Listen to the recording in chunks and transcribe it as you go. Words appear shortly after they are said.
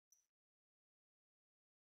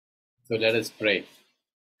So let us pray.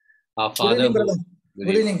 Our Good Father evening, brother. who,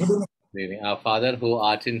 Good evening. Good evening. good evening. Our Father who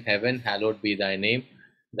art in heaven, hallowed be thy name.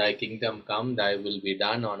 Thy kingdom come, thy will be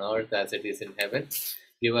done on earth as it is in heaven.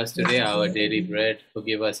 Give us today our daily bread.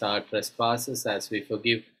 Forgive us our trespasses as we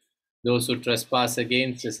forgive those who trespass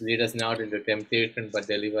against us. Lead us not into temptation, but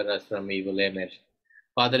deliver us from evil. Amen.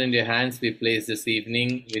 Father, in your hands we place this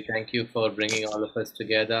evening. We thank you for bringing all of us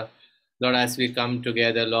together. Lord, as we come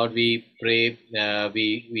together, Lord, we pray,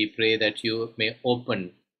 we pray that you may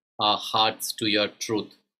open our hearts to your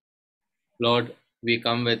truth. Lord, we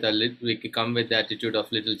come with the attitude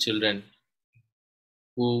of little children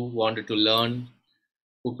who wanted to learn,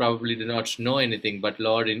 who probably do not know anything. But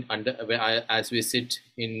Lord, as we sit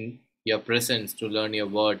in your presence to learn your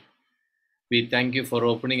word, we thank you for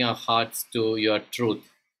opening our hearts to your truth.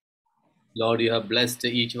 Lord, you have blessed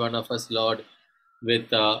each one of us, Lord,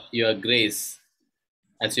 with your grace,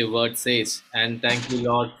 as your word says. And thank you,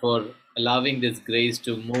 Lord, for allowing this grace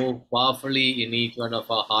to move powerfully in each one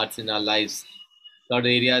of our hearts in our lives. Lord,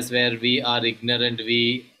 areas where we are ignorant,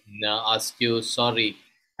 we ask you sorry,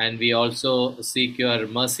 and we also seek your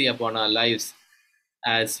mercy upon our lives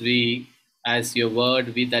as your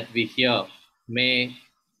word that we hear may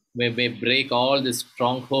break all the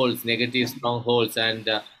strongholds, negative strongholds,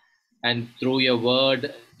 and through your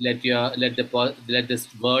word let this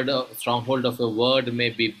word stronghold of your word may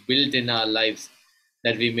be built in our lives,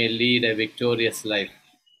 that we may lead a victorious life.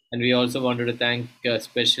 And we also wanted to thank,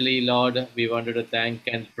 especially, Lord, we wanted to thank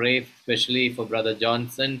and pray especially for Brother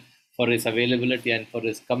Johnson, for his availability and for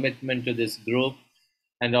his commitment to this group,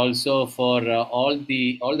 and also for all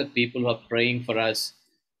the people who are praying for us,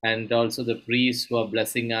 and also the priests who are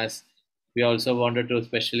blessing us. We also wanted to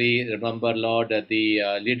especially remember, Lord, that the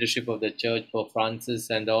leadership of the church, for Francis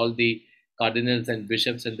and all the cardinals and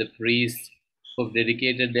bishops and the priests who've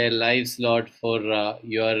dedicated their lives, Lord, for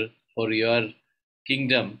your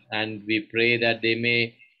kingdom. And we pray that they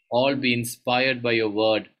may all be inspired by your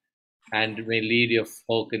word and may lead your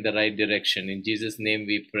folk in the right direction. In Jesus' name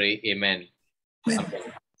we pray. Amen.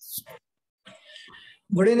 Amen.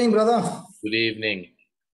 Good evening, brother. Good evening.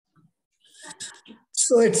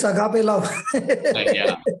 So it's agape love.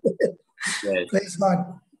 Yeah. Yes. Praise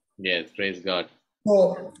God. Yes. Praise God.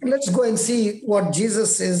 So let's go and see what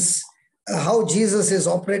Jesus is, how Jesus is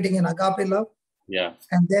operating in agape love. Yeah.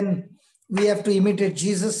 And then we have to imitate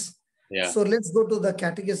Jesus. Yeah. So let's go to the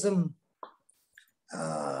Catechism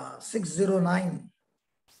 609.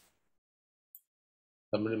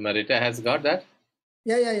 Somebody, Marita has got that?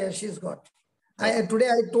 Yeah, she's got. Today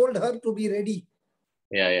I told her to be ready.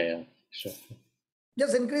 Yeah. Sure.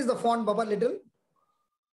 Just increase the font, Baba, little.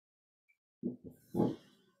 If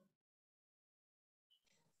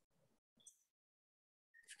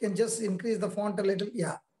you can just increase the font a little.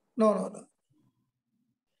 Yeah. No.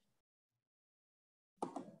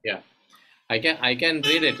 Yeah. I can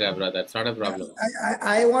read it, brother. That's not a problem.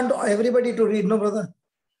 I want everybody to read, no, brother?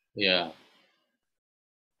 Yeah.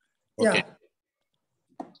 Okay.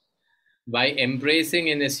 Yeah. By embracing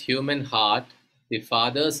in his human heart the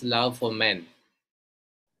Father's love for men,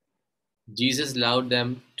 Jesus loved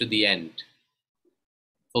them to the end.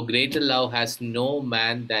 For greater love has no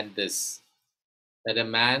man than this, that a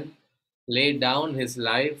man lay down his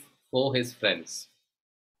life for his friends.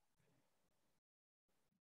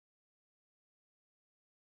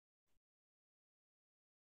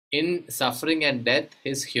 In suffering and death,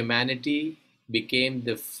 his humanity became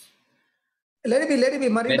the. Let it be,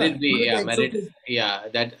 Marita. Let it be, Marita,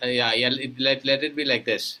 let it be like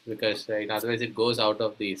this, because otherwise it goes out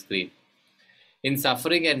of the screen. In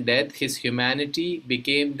suffering and death, his humanity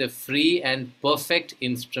became the free and perfect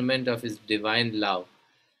instrument of his divine love,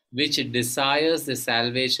 which desires the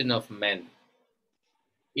salvation of men.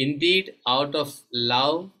 Indeed, out of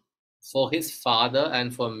love for his Father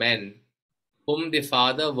and for men, whom the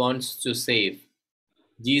Father wants to save,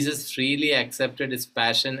 Jesus freely accepted his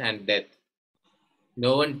passion and death.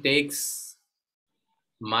 No one takes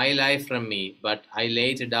my life from me, but I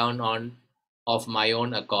lay it down of my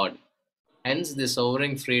own accord. Hence the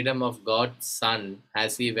sovereign freedom of God's Son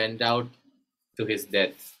as he went out to his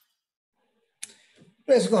death.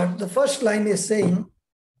 Praise God. The first line is saying,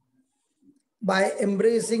 by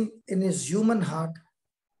embracing in his human heart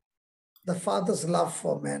the Father's love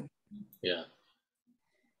for man. Yeah.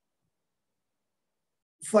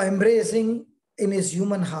 For embracing in his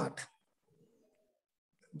human heart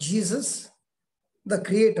Jesus, the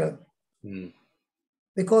Creator,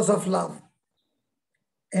 because of love,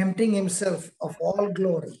 emptying himself of all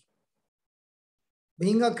glory,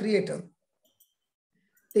 being a creator,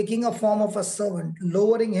 taking a form of a servant,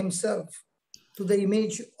 lowering himself to the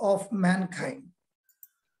image of mankind,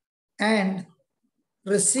 and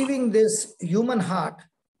receiving this human heart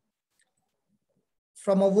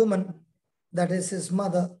from a woman, that is his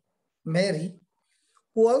mother, Mary,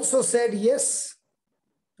 who also said yes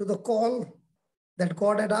to the call that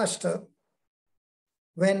God had asked her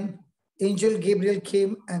when Angel Gabriel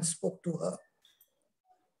came and spoke to her,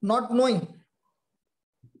 not knowing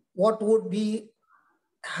what would be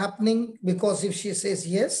happening, because if she says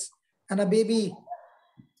yes and a baby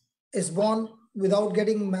is born without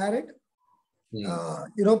getting married,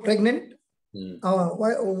 pregnant,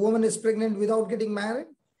 why a woman is pregnant without getting married,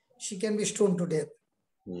 she can be stoned to death.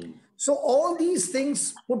 So all these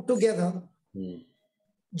things put together,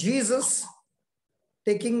 Jesus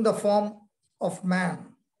taking the form of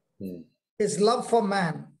man, his love for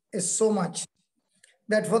man is so much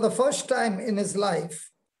that for the first time in his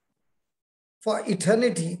life, for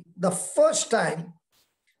eternity, the first time,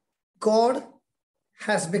 God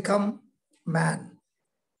has become man,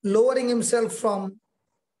 lowering himself from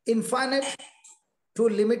infinite to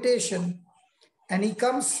limitation, and he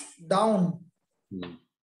comes down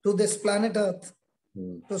to this planet Earth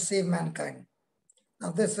to save mankind.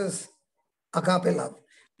 Now, this is agape love.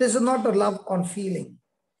 This is not a love on feeling.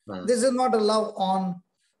 This is not a love on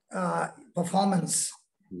performance.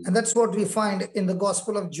 And that's what we find in the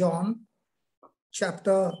Gospel of John,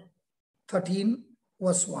 chapter 13,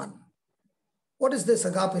 verse 1. What is this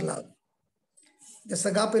agape love? This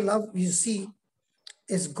agape love, you see,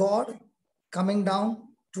 is God coming down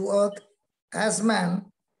to earth as man,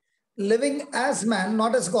 living as man,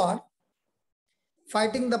 not as God,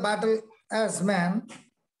 fighting the battle as man,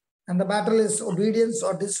 and the battle is obedience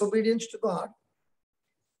or disobedience to God,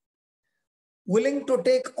 willing to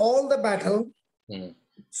take all the battle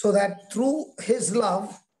so that through his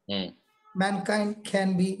love, mankind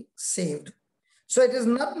can be saved. So it is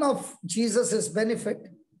not of Jesus' benefit,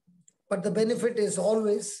 but the benefit is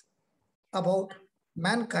always about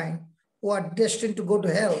mankind who are destined to go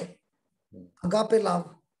to hell. Agape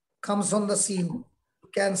love comes on the scene to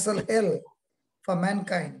cancel hell for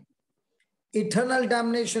mankind, eternal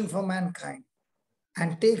damnation for mankind,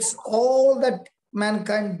 and takes all that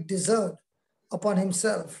mankind deserved upon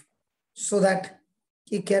himself so that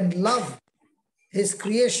he can love his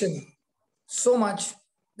creation so much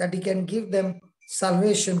that he can give them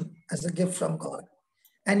salvation as a gift from God.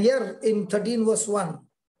 And here in 13 verse 1,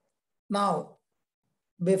 now,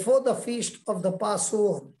 before the feast of the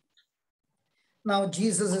Passover, now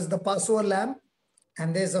Jesus is the Passover lamb,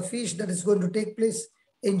 and there's a feast that is going to take place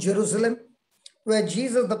in Jerusalem, where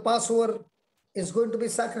Jesus, the Passover, is going to be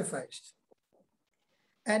sacrificed.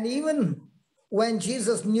 And even when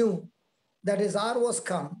Jesus knew that his hour was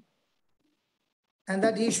come and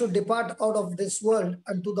that he should depart out of this world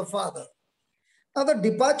unto the Father. Now, the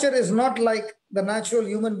departure is not like the natural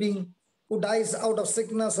human being who dies out of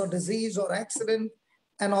sickness or disease or accident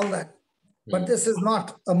and all that. But this is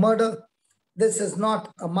not a murder. This is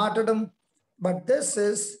not a martyrdom, but this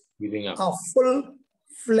is a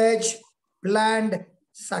full-fledged, planned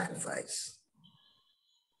sacrifice.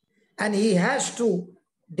 And he has to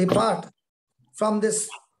depart from this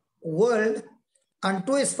world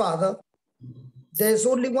unto his Father. There's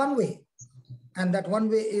only one way, and that one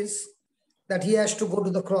way is that he has to go to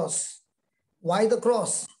the cross. Why the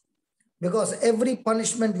cross? Because every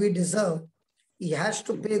punishment we deserve, he has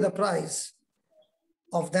to pay the price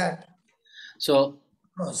of that. So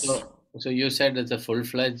you said it's a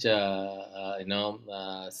full-fledged,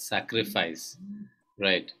 sacrifice,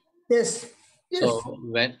 right? Yes. So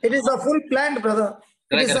when it is a full planned, brother.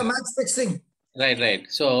 It is a match fixing. Right.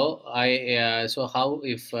 So so how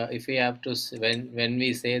if we have to when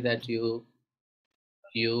we say that you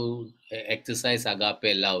exercise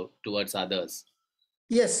agape love towards others?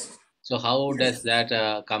 Yes. So how does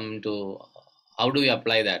that come to? How do we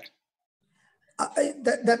apply that?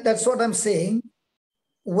 That's what I'm saying.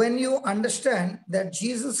 When you understand that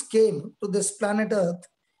Jesus came to this planet Earth,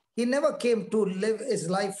 he never came to live his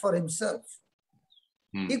life for himself.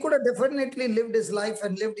 He could have definitely lived his life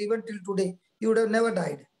and lived even till today. He would have never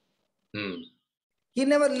died. He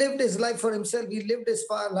never lived his life for himself. He lived his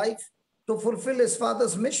life to fulfill his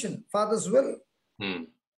Father's mission, Father's will.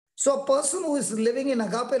 So a person who is living in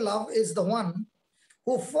agape love is the one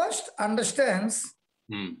who first understands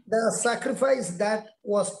the sacrifice that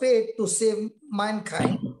was paid to save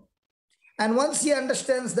mankind. And once he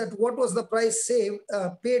understands that what was the price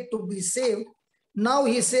paid to be saved, now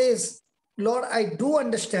he says, Lord, I do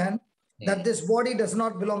understand that this body does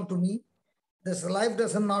not belong to me. This life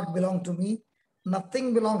does not belong to me.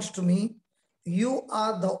 Nothing belongs to me. You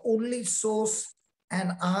are the only source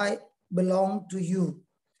and I belong to you.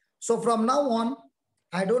 So from now on,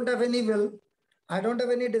 I don't have any will. I don't have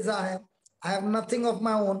any desire. I have nothing of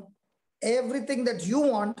my own. Everything that you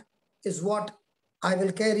want is what I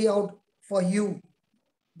will carry out for you.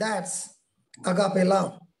 That's agape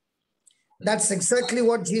love. That's exactly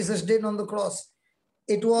what Jesus did on the cross.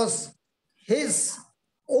 It was his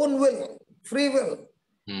own will, free will,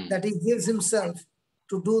 that he gives himself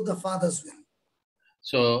to do the Father's will.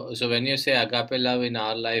 So when you say agape love in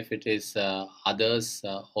our life, it is others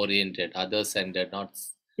oriented, others centered, not.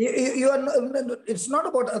 You are. It's not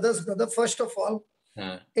about others, brother. First of all,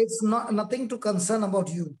 it's not nothing to concern about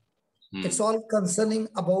you. It's all concerning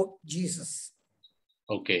about Jesus.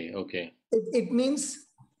 Okay, okay. It means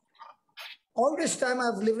all this time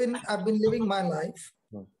I've been living my life,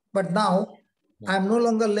 but now I'm no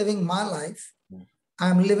longer living my life.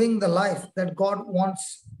 I'm living the life that God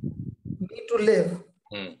wants me to live.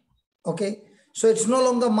 Okay, so it's no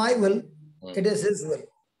longer my will; it is His will.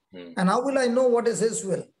 And how will I know what is His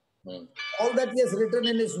will? All that He has written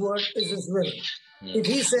in His word is His will. If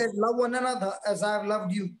He said, "Love one another as I have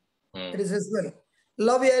loved you," it is His will.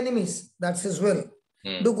 Love your enemies, that's His will.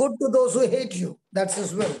 Do good to those who hate you, that's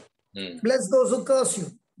His will. Bless those who curse you,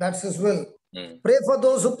 that's His will. Pray for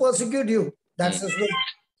those who persecute you, that's His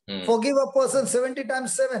will. Forgive a person 70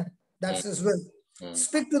 times 7, that's His will.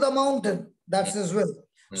 Speak to the mountain, that's His will.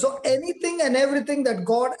 So anything and everything that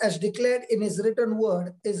God has declared in His written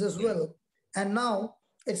word is His will. And now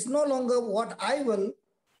it's no longer what I will,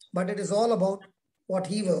 but it is all about what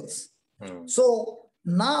He wills. So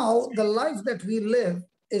now the life that we live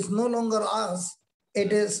is no longer ours,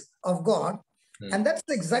 it is of God. And that's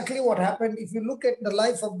exactly what happened. If you look at the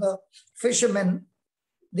life of the fishermen,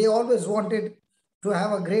 they always wanted to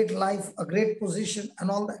have a great life, a great position, and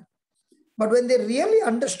all that. But when they really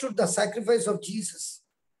understood the sacrifice of Jesus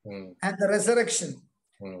and the resurrection,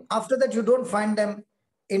 after that, you don't find them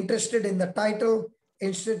interested in the title,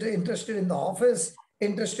 interested in the office,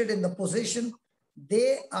 interested in the position.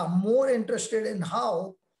 They are more interested in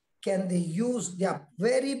how can they use their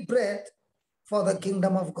very breath for the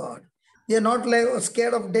kingdom of God. They are not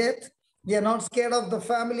scared of death. They are not scared of the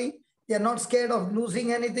family. They are not scared of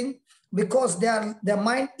losing anything because their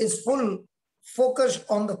mind is full focused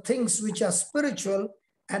on the things which are spiritual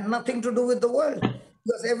and nothing to do with the world.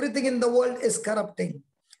 Because everything in the world is corrupting.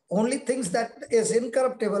 Only things that is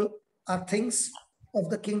incorruptible are things of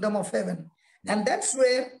the kingdom of heaven. And that's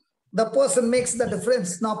where the person makes the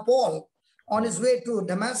difference. Now, Paul, on his way to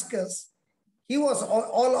Damascus, he was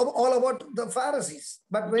all about the Pharisees.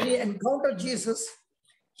 But when he encountered Jesus,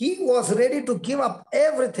 he was ready to give up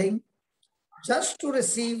everything just to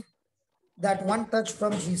receive that one touch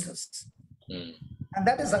from Jesus. And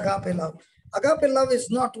that is agape love. Agape love is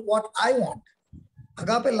not what I want.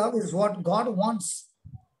 Agape love is what God wants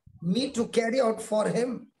me to carry out for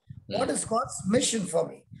Him. What is God's mission for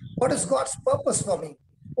me? What is God's purpose for me?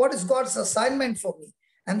 What is God's assignment for me?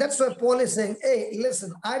 And that's why Paul is saying, hey,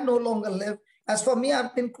 listen, I no longer live. As for me,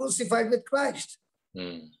 I've been crucified with Christ.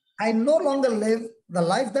 I no longer live. The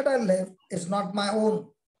life that I live is not my own.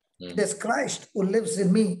 It is Christ who lives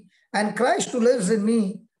in me. And Christ who lives in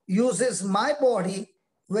me uses my body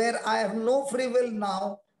where I have no free will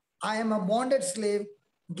now. I am a bonded slave,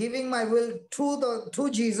 giving my will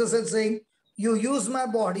to Jesus and saying, you use my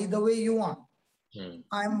body the way you want.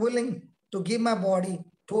 I am willing to give my body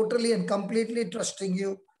totally and completely trusting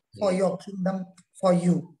you for your kingdom, for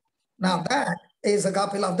you. Now that is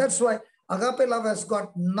agape love. That's why agape love has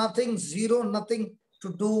got nothing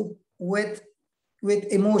to do with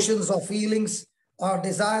emotions or feelings or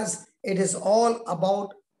desires. It is all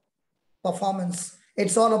about performance.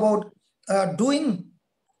 It's all about doing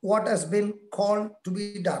what has been called to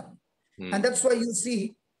be done. And that's why you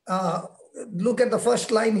see, look at the first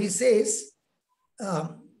line, he says,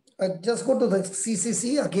 just go to the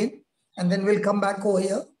CCC again, and then we'll come back over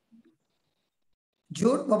here.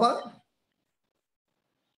 Jude, Baba.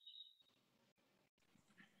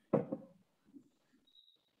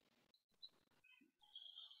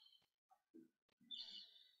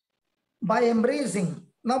 By embracing.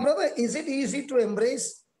 Now, brother, is it easy to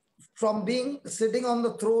embrace from being sitting on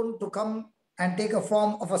the throne to come and take a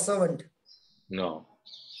form of a servant? No.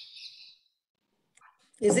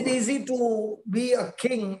 Is it easy to be a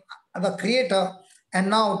king, the creator, and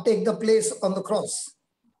now take the place on the cross?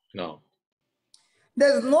 No.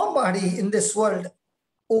 There's nobody in this world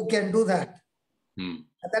who can do that.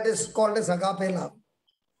 That is called as agape love.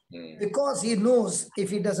 Because he knows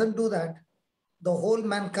if he doesn't do that, the whole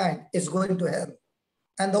mankind is going to hell.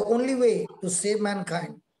 And the only way to save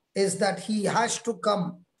mankind is that he has to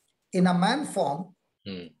come in a man form,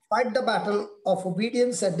 fight the battle of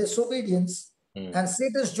obedience and disobedience. And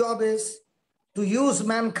Satan's job is to use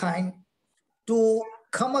mankind to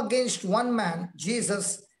come against one man,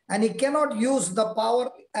 Jesus, and he cannot use the power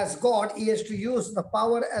as God. He has to use the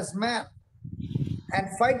power as man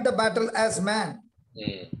and fight the battle as man.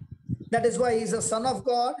 That is why he's a son of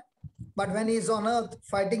God, but when he's on earth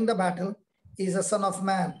fighting the battle, he's a son of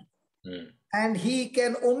man. And he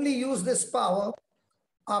can only use this power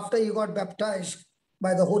after he got baptized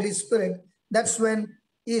by the Holy Spirit. That's when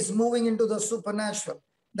he's moving into the supernatural.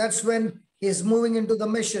 That's when he's moving into the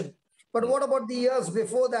mission. But what about the years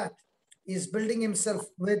before that? He's building himself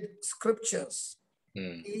with scriptures.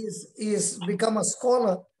 He's become a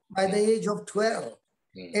scholar by the age of 12.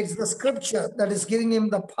 It's the scripture that is giving him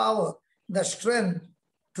the power, the strength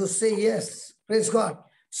to say yes. Praise God.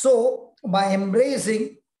 So by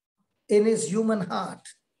embracing in his human heart,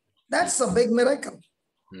 that's a big miracle.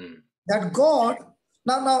 That God,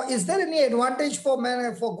 now is there any advantage for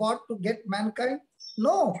man, for God to get mankind?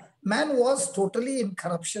 No, man was totally in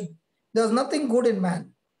corruption. There's nothing good in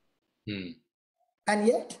man. And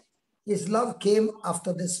yet his love came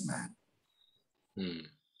after this man.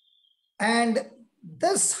 And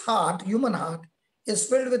this heart, human heart, is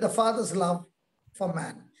filled with the Father's love for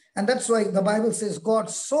man. And that's why the Bible says God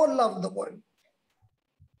so loved the world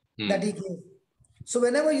that he gave. So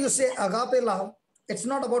whenever you say agape love, it's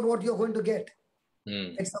not about what you're going to get.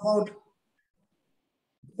 It's about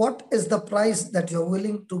what is the price that you're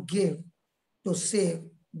willing to give to save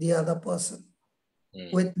the other person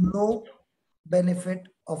with no benefit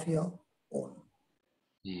of your own.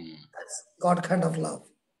 That's God kind of love.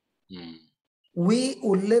 We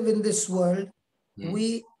who live in this world,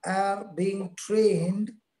 we are being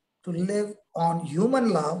trained to live on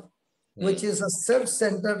human love, which is a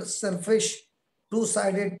self-centered, selfish,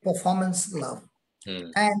 two-sided performance love.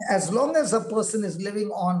 And as long as a person is living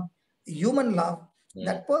on human love,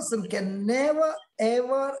 that person can never,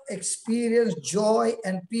 ever experience joy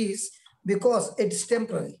and peace because it's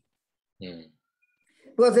temporary.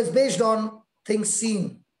 Because it's based on things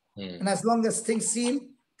seen. And as long as things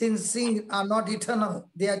seen are not eternal.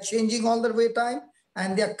 They are changing all the way time,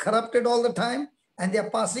 and they are corrupted all the time, and they are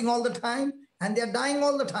passing all the time, and they are dying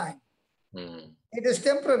all the time. It is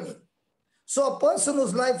temporary. So a person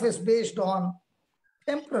whose life is based on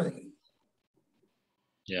temporary,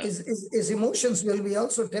 his emotions will be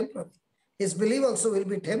also temporary. His belief also will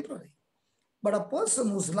be temporary. But a person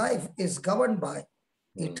whose life is governed by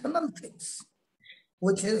eternal things,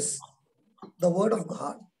 which is the word of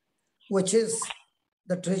God, which is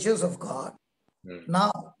the treasures of God.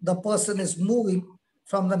 Now the person is moving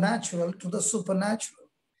from the natural to the supernatural.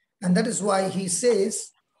 And that is why he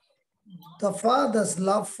says the Father's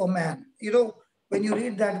love for man. You know, when you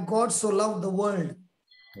read that God so loved the world,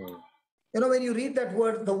 you know, when you read that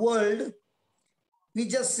word, the world, we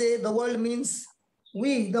just say the world means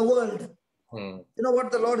we, the world. You know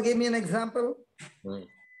what? The Lord gave me an example.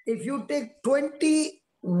 If you take 20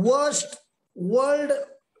 worst world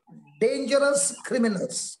dangerous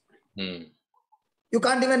criminals, you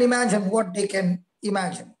can't even imagine what they can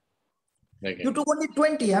imagine. You took only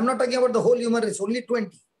 20. I'm not talking about the whole human race, only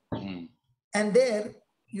 20. And there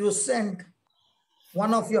you sent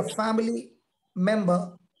one of your family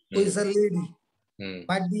member who is a lady,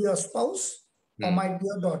 might be your spouse or might be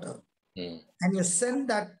your daughter. And you send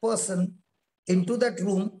that person into that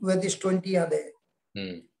room where these 20 are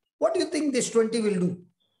there. What do you think these 20 will do?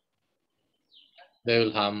 They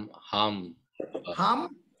will harm.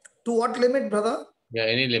 Harm to what limit, brother? Yeah,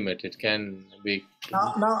 any limit. It can be.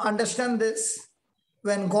 Now understand this.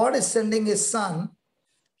 When God is sending his son,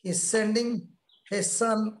 he's sending his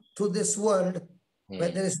son to this world where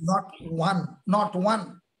there is not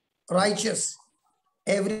one righteous.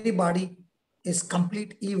 Everybody is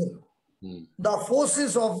complete evil. The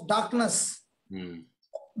forces of darkness,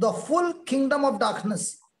 the full kingdom of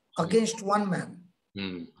darkness against one man.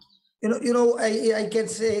 I can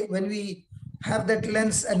say when we have that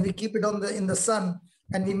lens and we keep it on in the sun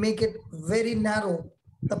and we make it very narrow,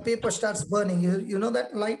 the paper starts burning. You know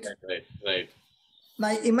that light? Right.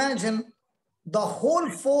 Now imagine the whole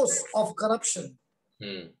force of corruption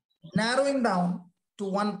narrowing down to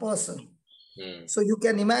one person. So you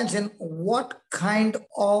can imagine what kind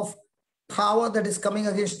of power that is coming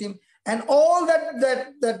against him. And all that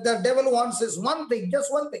the devil wants is one thing,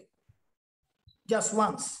 just one thing. Just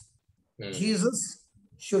once. Jesus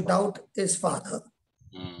should doubt his Father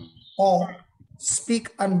or speak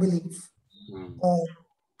unbelief or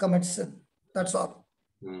commit sin. That's all.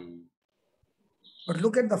 But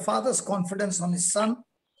look at the Father's confidence on his Son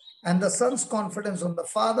and the Son's confidence on the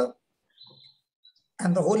Father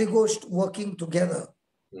and the Holy Ghost working together,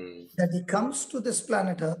 that he comes to this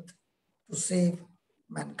planet Earth to save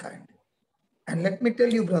mankind. And let me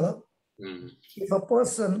tell you, brother, If a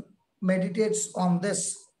person meditates on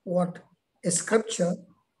this, what is scripture,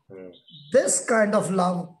 this kind of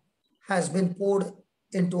love has been poured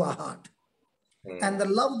into our heart. And the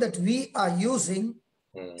love that we are using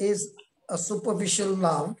is a superficial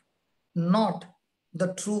love, not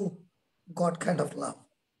the true God kind of love.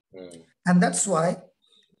 And that's why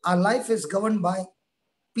our life is governed by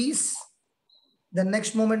peace, the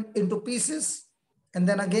next moment into pieces, and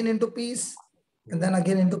then again into peace, and then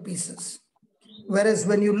again into pieces. Whereas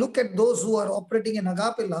when you look at those who are operating in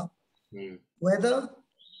agape love, whether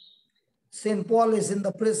St. Paul is in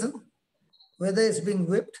the prison, whether he's being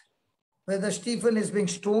whipped, whether Stephen is being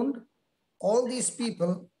stoned, all these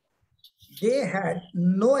people, they had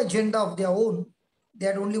no agenda of their own. They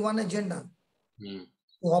had only one agenda, to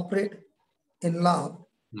operate in love,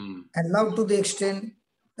 and love to the extent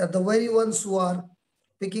that the very ones who are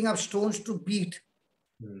picking up stones to beat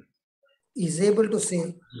is able to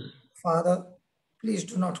say, Father, please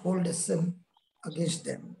do not hold a sin against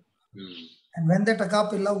them. And when that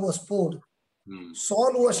agape love was poured,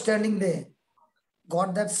 Saul, who was standing there,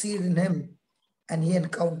 got that seed in him, and he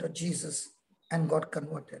encountered Jesus and got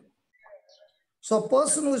converted. So a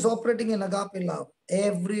person who is operating in agape love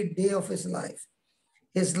every day of his life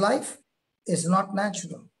is not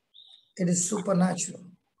natural. It is supernatural.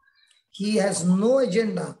 He has no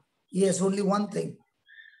agenda. He has only one thing: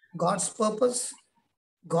 God's purpose,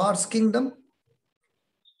 God's kingdom.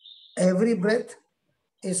 Every breath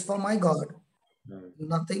is for my God,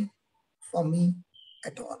 nothing for me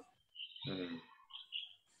at all.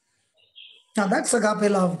 Now that's agape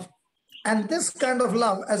love. And this kind of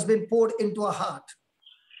love has been poured into a heart.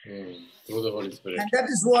 Through the Holy Spirit. And that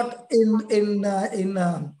is what in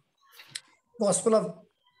Gospel of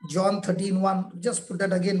John 13:1, just put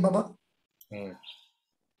that again, Baba.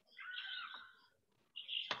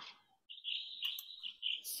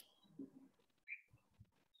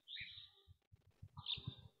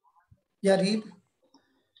 Yeah, read.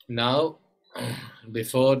 Now,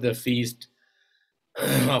 before the feast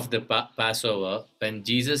of the Passover, when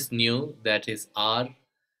Jesus knew that his hour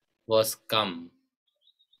was come,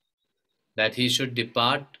 that he should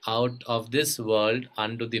depart out of this world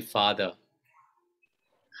unto the Father,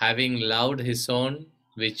 having loved his own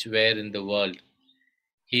which were in the world,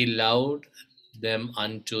 he loved them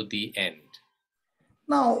unto the end.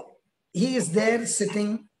 Now, he is there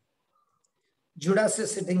sitting, Judas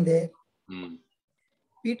is sitting there,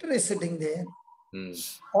 Peter is sitting there,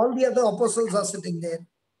 all the other apostles are sitting there,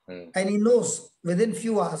 and he knows within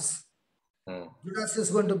few hours, Judas is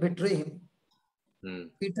going to betray him,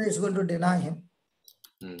 Peter is going to deny him,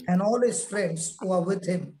 and all his friends who are with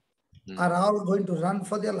him are all going to run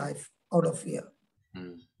for their life out of fear.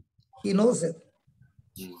 He knows it.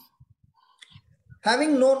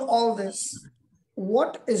 Having known all this,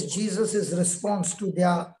 what is Jesus' response to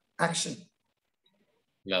their action?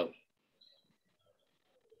 Love.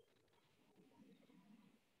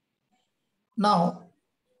 Now,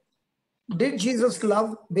 did Jesus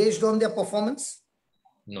love based on their performance?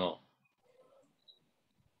 No.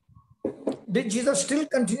 Did Jesus still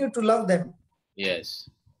continue to love them? Yes.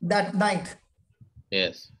 That night?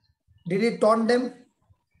 Yes. Did he taunt them?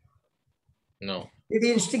 No. Did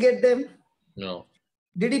he instigate them? No.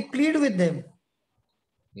 Did he plead with them?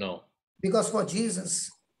 No. Because for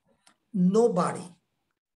Jesus, nobody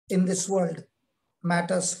in this world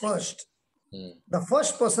matters first. The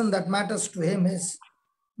first person that matters to him is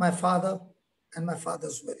my Father and my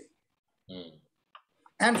Father's will.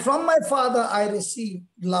 And from my Father, I receive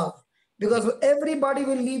love, because everybody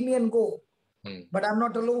will leave me and go, but I'm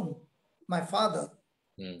not alone. My Father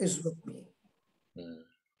is with me.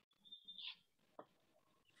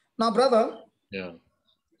 Now, brother,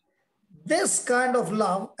 this kind of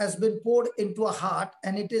love has been poured into a heart,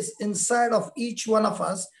 and it is inside of each one of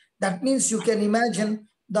us. That means you can imagine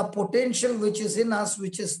the potential which is in us,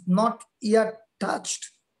 which is not yet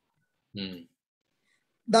touched.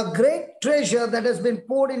 The great treasure that has been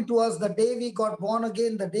poured into us the day we got born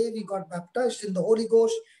again, the day we got baptized in the Holy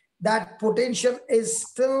Ghost, that potential is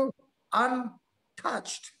still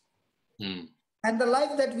untouched. And the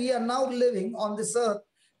life that we are now living on this earth,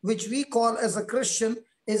 which we call as a Christian,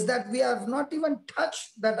 is that we have not even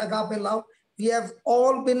touched that agape love. We have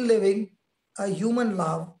all been living a human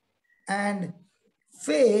love, and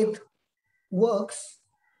faith works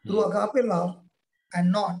through agape love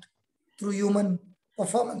and not through human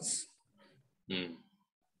performance.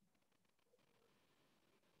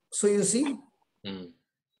 So you see,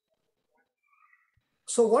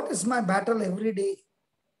 so what is my battle every day?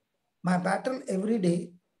 My battle every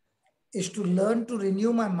day is to learn to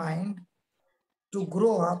renew my mind, to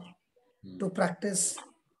grow up, to practice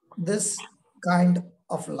this kind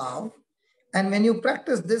of love. And when you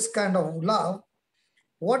practice this kind of love,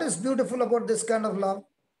 what is beautiful about this kind of love?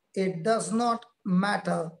 It does not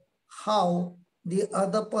matter how the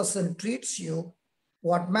other person treats you.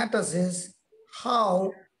 What matters is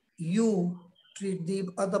how you treat the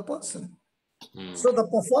other person. So the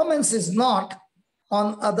performance is not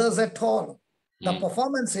on others at all. The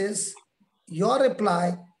performance is your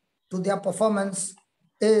reply to their performance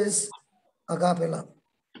is agape love.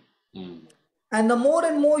 And the more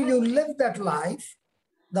and more you live that life,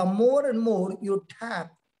 the more and more you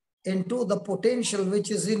tap into the potential which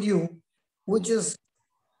is in you, which is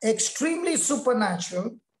extremely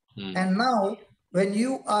supernatural. And now, when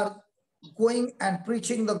you are going and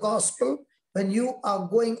preaching the gospel, when you are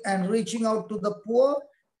going and reaching out to the poor,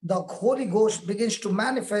 the Holy Ghost begins to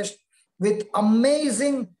manifest with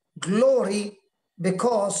amazing glory,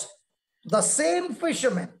 because the same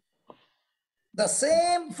fishermen, the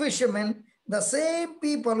same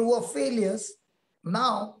people who are failures,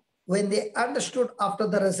 now when they understood after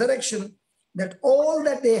the resurrection that all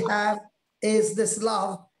that they have is this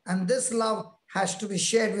love, and this love has to be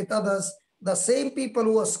shared with others, the same people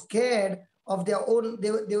who were scared of their own,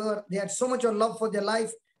 they had so much of love for their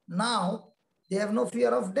life, now they have no fear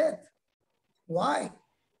of death. Why?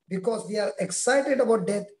 Because they are excited about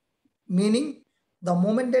death, meaning the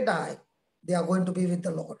moment they die, they are going to be with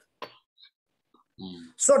the Lord.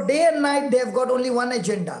 So day and night, they have got only one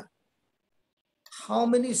agenda. How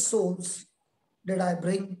many souls did I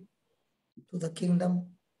bring to the kingdom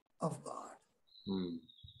of God?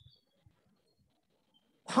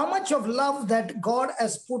 How much of love that God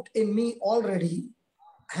has put in me already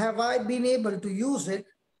have I been able to use it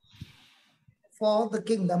for the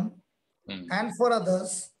kingdom and for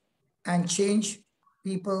others and change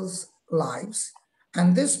people's lives?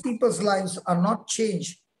 And these people's lives are not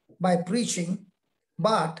changed by preaching,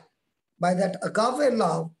 but by that agape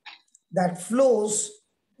love that flows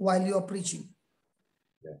while you're preaching.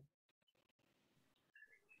 Yeah.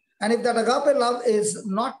 And if that agape love is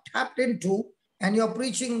not tapped into and you're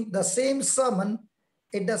preaching the same sermon,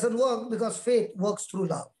 it doesn't work, because faith works through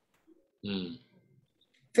love.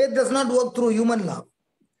 Faith does not work through human love.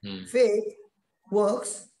 Faith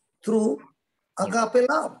works through agape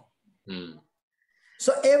love.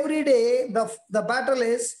 So every day, the battle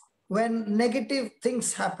is when negative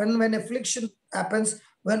things happen, when affliction happens,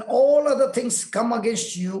 when all other things come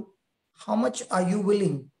against you, how much are you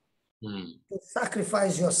willing to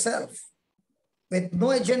sacrifice yourself with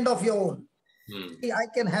no agenda of your own? See, I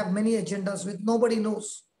can have many agendas which nobody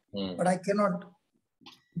knows, but I cannot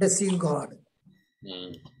deceive God.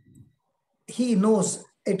 He knows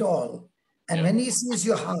it all. And when he sees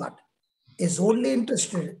your heart is only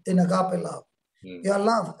interested in agape love, your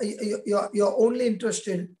love, you're only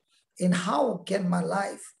interested in how can my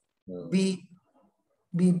life be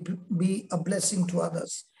a blessing to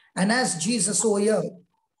others. And as Jesus over here,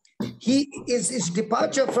 his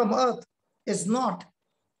departure from earth is not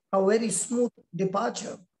a very smooth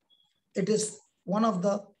departure. It is one of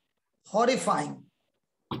the horrifying,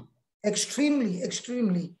 extremely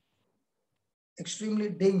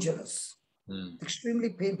dangerous, extremely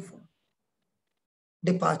painful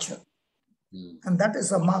departure. And that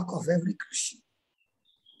is a mark of every Christian.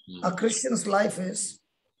 A Christian's life is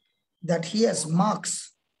that he has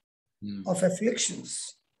marks of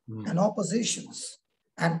afflictions and oppositions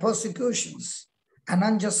and persecutions and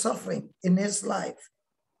unjust suffering in his life,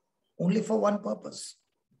 only for one purpose,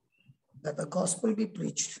 that the gospel be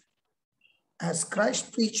preached. As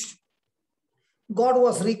Christ preached, God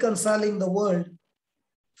was reconciling the world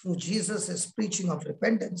through Jesus' preaching of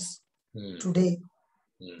repentance. Today,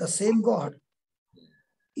 the same God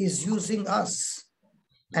is using us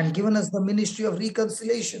and given us the ministry of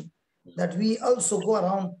reconciliation, that we also go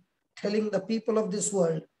around telling the people of this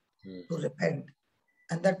world to repent.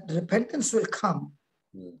 And that repentance will come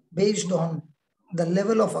based on the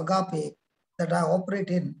level of agape that I operate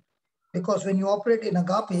in. Because when you operate in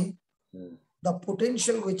agape, the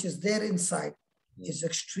potential which is there inside is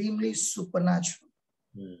extremely supernatural.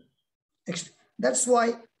 That's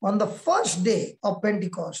why on the first day of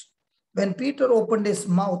Pentecost, when Peter opened his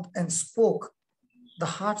mouth and spoke, the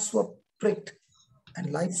hearts were pricked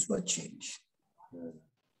and lives were changed.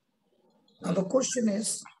 Now the question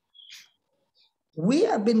is, we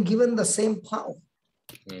have been given the same power,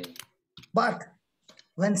 but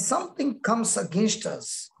when something comes against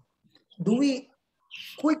us, do we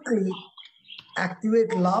quickly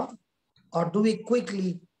activate love, or do we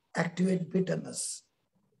quickly activate bitterness?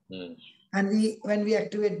 And when we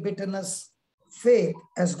activate bitterness, faith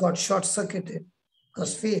has got short-circuited,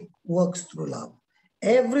 because faith works through love.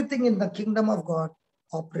 Everything in the kingdom of God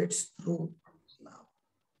operates through love.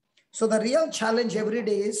 So the real challenge every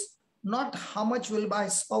day is not how much will my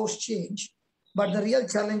spouse change, but the real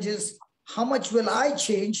challenge is how much will I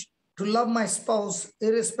change to love my spouse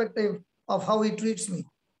irrespective of how he treats me.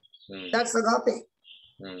 That's agape.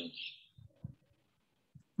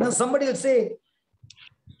 Now somebody will say,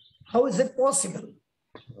 how is it possible?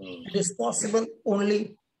 It is possible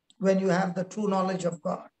only when you have the true knowledge of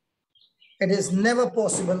God. It is never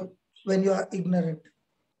possible when you are ignorant.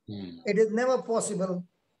 It is never possible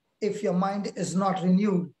if your mind is not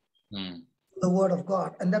renewed to the word of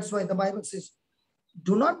God. And that's why the Bible says,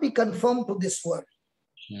 do not be conformed to this world,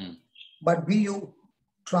 but be you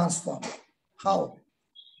transformed. How?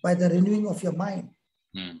 By the renewing of your mind.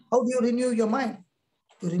 How do you renew your mind?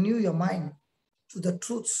 You renew your mind to the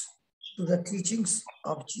truths, to the teachings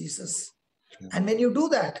of Jesus. And when you do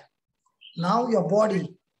that, now your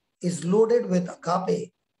body is loaded with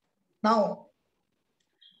agape. Now,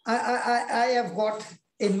 I have got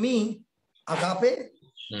in me agape,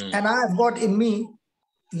 and I have got in me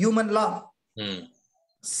human love.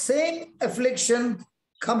 Same affliction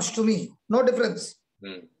comes to me, no difference.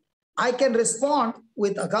 I can respond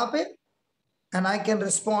with agape, and I can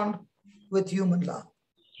respond with human love.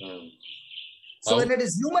 So when it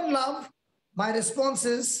is human love, my response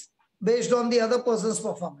is based on the other person's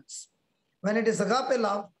performance. When it is agape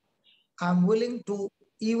love, I'm willing to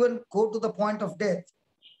even go to the point of death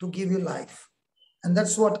to give you life. And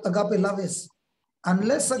that's what agape love is.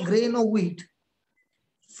 Unless a grain of wheat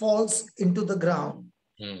falls into the ground,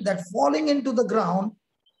 that falling into the ground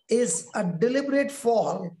is a deliberate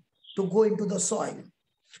fall to go into the soil.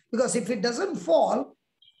 Because if it doesn't fall,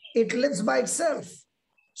 it lives by itself.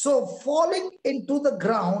 So falling into the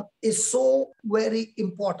ground is so very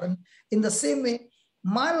important. In the same way,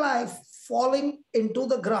 my life falling into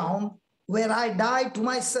the ground where I die to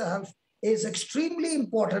myself is extremely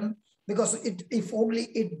important, because if only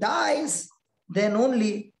it dies, then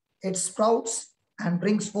only it sprouts and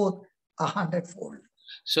brings forth 100-fold.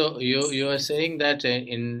 So you are saying that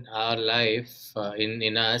in our life,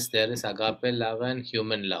 in us, there is agape love and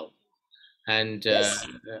human love, and Yes.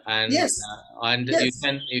 and Yes.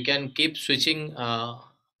 Yes. you can keep switching.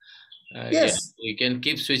 Yeah, Yes. you can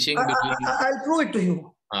keep switching between. I'll prove it to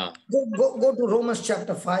you. Go to Romans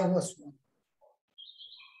chapter 5, verse 1.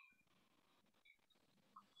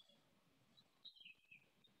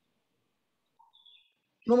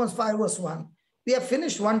 Romans 5, verse 1. We have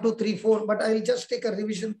finished 1, 2, 3, 4, but I'll just take a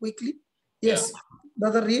revision quickly. Yes,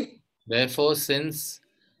 brother, read. Therefore, since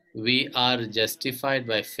we are justified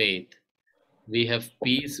by faith, we have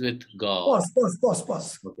peace with God.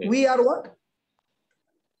 Pause. Okay. We are what?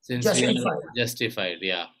 Since justified. we are justified,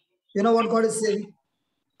 yeah. You know what God is saying?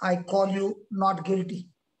 I call you not guilty.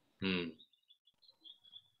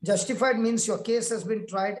 Justified means your case has been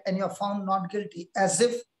tried and you're found not guilty, as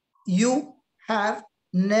if you have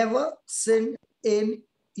never sinned in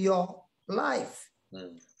your life.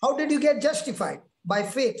 How did you get justified? By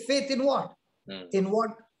faith. Faith in what? In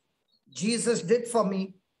what Jesus did for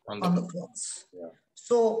me on the cross.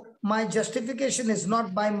 So my justification is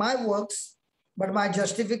not by my works, but my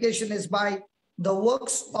justification is by the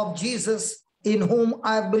works of Jesus in whom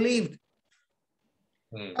I have believed.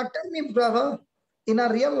 Now tell me, brother, in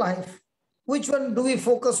our real life, which one do we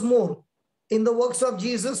focus more? In the works of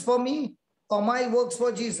Jesus for me, or my works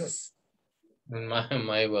for Jesus?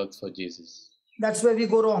 My works for Jesus. That's where we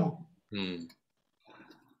go wrong.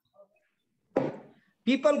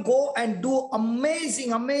 People go and do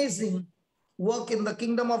amazing work in the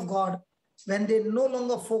kingdom of God when they no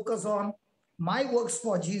longer focus on my works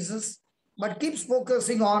for Jesus, but keeps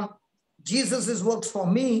focusing on Jesus's works for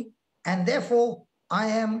me, and therefore I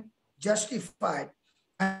am justified.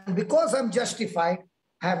 And because I'm justified,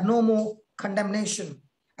 I have no more condemnation.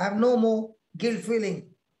 I have no more guilt feeling.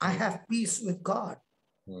 I have peace with God.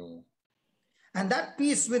 And that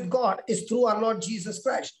peace with God is through our Lord Jesus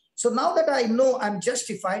Christ. So now that I know I'm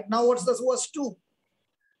justified, now what's the verse 2?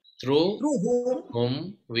 Through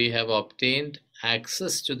whom we have obtained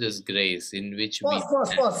access to this grace in which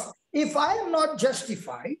Pause. If I am not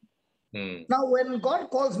justified, now when God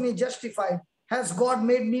calls me justified, has God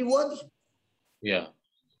made me worthy? Yeah.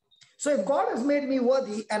 So if God has made me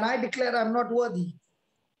worthy and I declare I'm not worthy,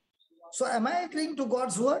 so am I agreeing to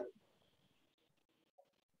God's word?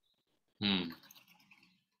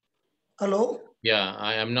 Hello? Yeah,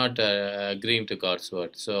 I am not agreeing to God's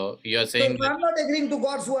word. So you're saying so if I'm not agreeing to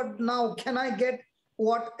God's word now, can I get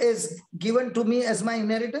what is given to me as my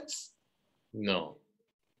inheritance? No.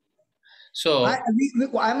 So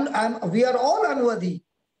we are all unworthy.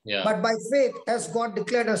 Yeah. But by faith, as God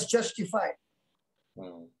declared us justified.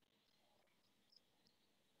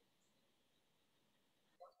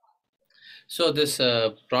 So this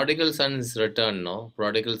prodigal son's return, no?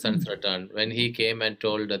 Prodigal son's return, when he came and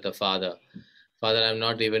told the father, Father, I'm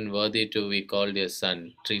not even worthy to be called your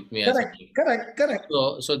son. Treat me as a Correct, king. correct, correct,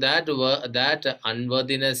 So that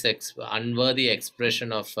unworthiness, unworthy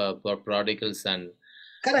expression of prodigal son.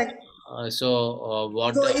 correct. What? So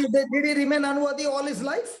did he remain unworthy all his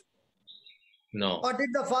life? No. Or did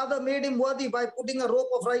the father made him worthy by putting a robe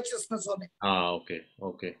of righteousness on him? Okay,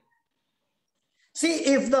 okay. See,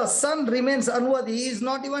 if the son remains unworthy, he is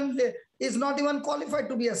not even qualified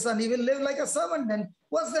to be a son. He will live like a servant then.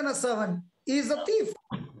 Worse than a servant. He is a thief.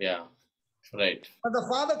 Yeah, right. But the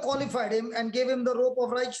father qualified him and gave him the robe of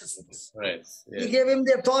righteousness. Right. He Yes. gave him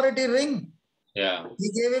the authority ring. Yeah. He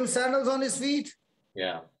gave him sandals on his feet.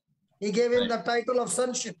 Yeah. He gave him the title of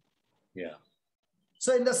sonship. Yeah.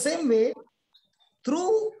 So in the same way,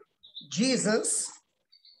 through Jesus,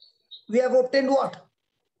 we have obtained what?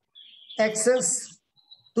 Access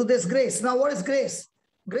to this grace. Now, what is grace?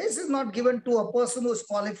 Grace is not given to a person who is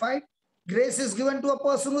qualified. Grace is given to a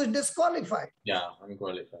person who is disqualified. Yeah,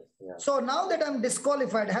 unqualified. Yeah. So now that I'm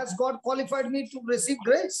disqualified, has God qualified me to receive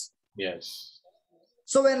grace? Yes.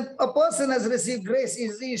 So when a person has received grace,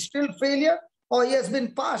 is he still failure or he has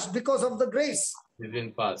been passed because of the grace? He's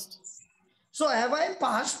been passed. So have I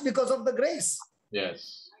passed because of the grace?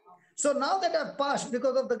 Yes. So now that I've passed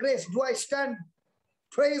because of the grace, do I stand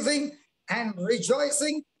praising and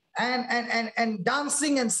rejoicing and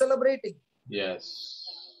dancing and celebrating? Yes.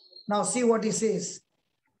 Now see what he says.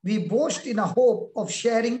 We boast in a hope of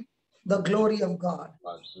sharing the glory of God.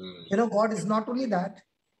 You know, God is not only that.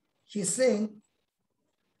 He's saying,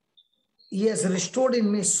 he has restored in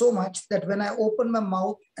me so much that when I open my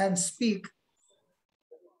mouth and speak,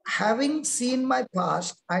 having seen my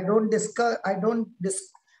past, I don't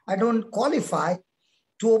qualify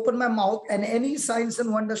to open my mouth and any signs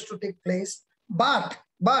and wonders to take place. But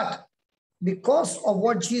because of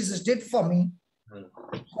what Jesus did for me,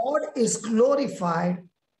 God is glorified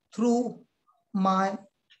through my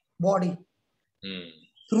body,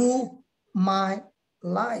 through my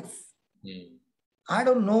life. I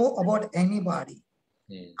don't know about anybody.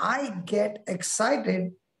 I get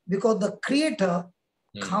excited because the Creator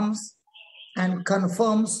comes and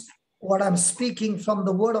confirms what I'm speaking from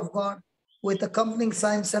the Word of God with accompanying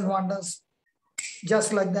signs and wonders,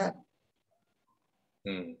 just like that.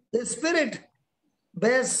 The Spirit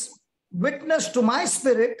bears witness to my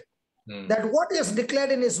spirit that what is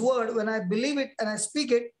declared in His Word, when I believe it and I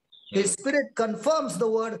speak it, His Spirit confirms the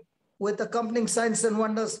Word with accompanying signs and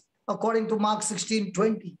wonders according to Mark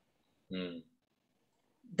 16:20.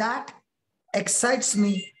 That excites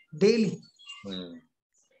me daily.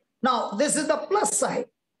 Now, this is the plus side.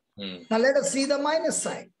 Now, let us see the minus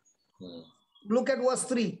side. Look at verse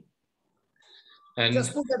 3. And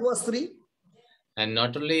just look at verse 3. And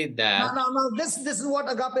not only that. Now, this is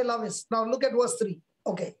what agape love is. Now, look at verse 3.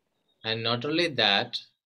 Okay. And not only that,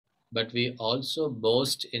 but we also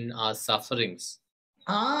boast in our sufferings.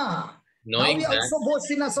 Now we also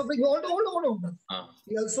boast in our suffering. Hold on.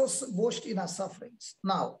 We also boast in our sufferings.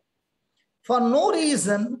 Now, for no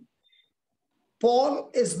reason, Paul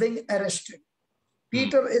is being arrested.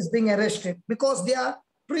 Peter is being arrested because they are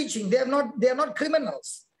preaching. They are not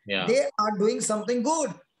criminals. Yeah. They are doing something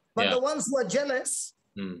good. But the ones who are jealous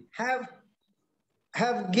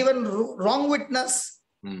have given wrong witness,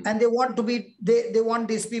 and they want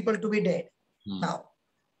these people to be dead. Now,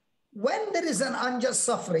 when there is an unjust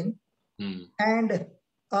suffering, and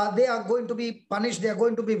they are going to be punished, they are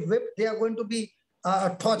going to be whipped, they are going to be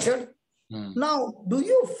tortured. Now, do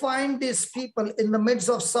you find these people in the midst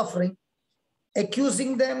of suffering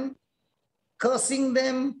accusing them, cursing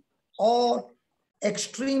them, or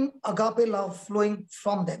extreme agape love flowing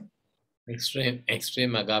from them?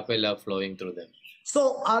 Extreme agape love flowing through them.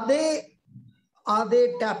 So are they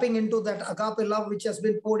tapping into that agape love which has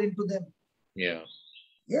been poured into them? Yeah.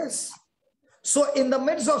 Yes. So in the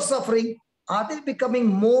midst of suffering, are they becoming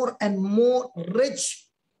more and more rich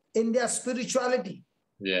in their spirituality?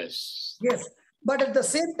 Yes. Yes. But at the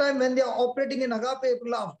same time, when they are operating in agape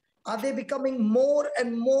love, are they becoming more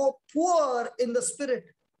and more poor in the spirit?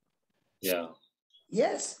 Yeah.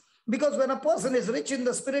 Yes. Because when a person is rich in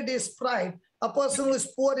the spirit is pride. A person who is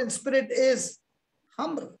poor in spirit is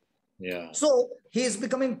humble. Yeah. So he is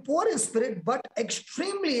becoming poor in spirit, but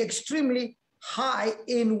extremely, extremely high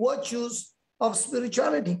in virtues of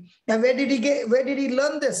spirituality. And where did he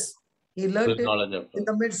learn this? He learned it in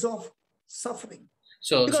the midst of suffering.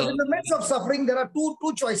 Because in the midst of suffering, there are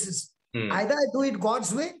two choices. Either I do it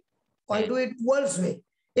God's way or I do it world's way.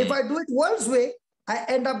 If I do it world's way, I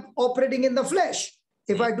end up operating in the flesh.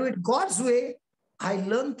 If I do it God's way, I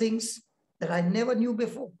learn things that I never knew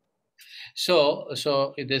before.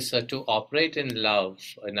 So it is to operate in love,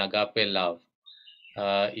 in agape love.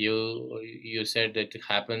 You said it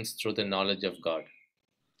happens through the knowledge of God,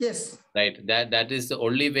 Yes, right? That is the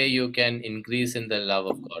only way you can increase in the love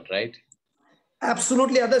of God, right?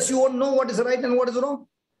 absolutely. Others, you won't know what is right and what is wrong.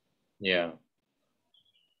 Yeah.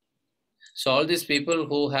 So all these people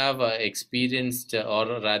who have experienced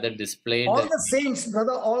or rather displayed, All the saints,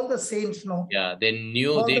 brother, all the saints know. yeah, All they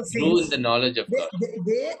the grew in saints, the knowledge of God.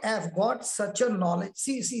 they have got such a knowledge.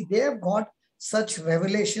 See, they have got such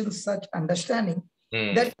revelation, such understanding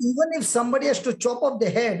Hmm. that even if somebody has to chop off the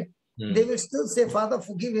head, they Hmm. will still say, Father,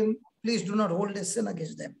 forgive him. Please do not hold this sin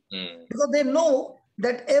against them. Hmm. Because they know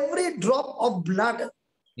that every drop of blood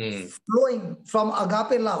Hmm. flowing from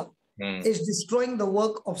agape love Hmm. is destroying the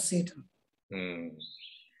work of Satan. Hmm.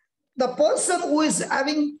 The person who is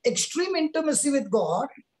having extreme intimacy with God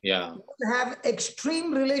Yeah. will have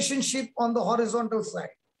extreme relationship on the horizontal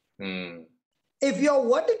side. Hmm. If your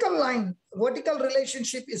vertical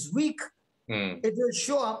relationship is weak, Hmm. it will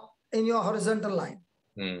show up in your horizontal line.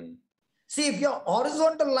 Hmm. See, if your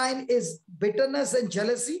horizontal line is bitterness and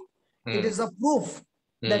jealousy, it Hmm. is a proof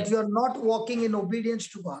Hmm. that you are not walking in obedience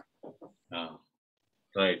to God. Ah,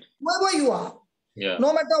 right. Wherever you are, Yeah.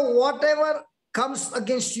 no matter whatever comes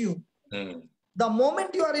against you, Hmm. the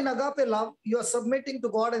moment you are in agape love, you are submitting to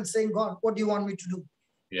God and saying, God, what do you want me to do?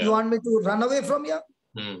 You Yeah. want me to run away from here?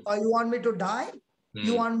 Hmm. Or you want me to die?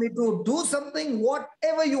 You Hmm. want me to do something?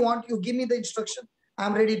 Whatever you want, you give me the instruction.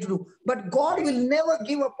 I'm ready to do. But God will never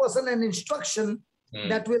give a person an instruction Hmm.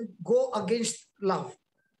 that will go against love.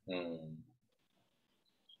 Hmm.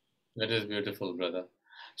 That is beautiful, brother.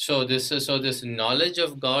 So this knowledge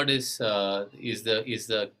of God is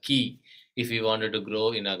the key if you wanted to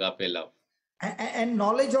grow in agape love. And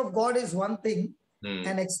knowledge of God is one thing, Hmm.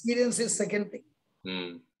 and experience is second thing.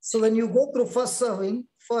 Hmm. So when you go through first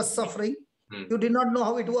suffering, Hmm. you did not know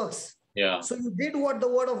how it works. Yeah. So you did what the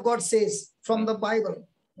word of God says from Hmm. the Bible,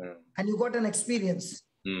 Hmm. and you got an experience.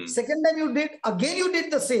 Hmm. Second time you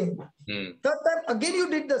did the same. Hmm. Third time, again you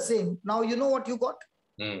did the same. Now you know what you got?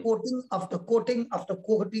 Hmm. Quoting after quoting after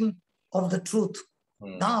quoting of the truth.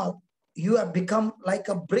 Hmm. Now you have become like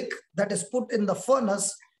a brick that is put in the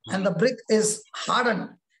furnace and the brick is hardened.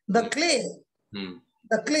 The clay, Hmm.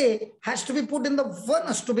 the clay has to be put in the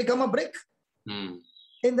furnace to become a brick. Hmm.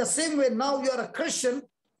 In the same way, now you are a Christian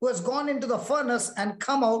who has gone into the furnace and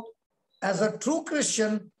come out as a true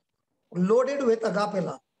Christian loaded with agape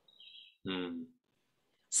love. Hmm.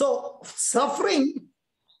 So suffering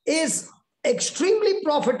is extremely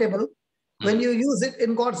profitable when you use it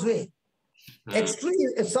in God's way.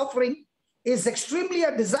 Extreme suffering is extremely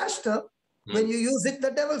a disaster when you use it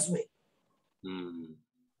the devil's way. Hmm.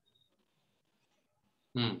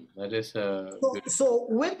 Hmm. That is So, beautiful. so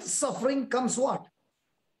with suffering comes what?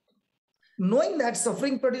 Knowing that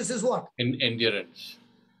suffering produces what? Endurance.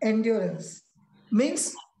 Endurance.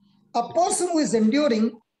 Means a person who is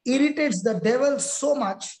enduring irritates the devil so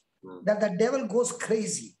much that the devil goes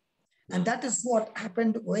crazy. And that is what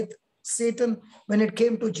happened with Satan when it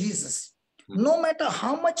came to Jesus. No matter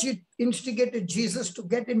how much it instigated Jesus to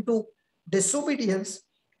get into disobedience,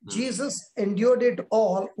 Jesus endured it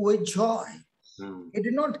all with joy. He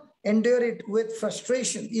did not endure it with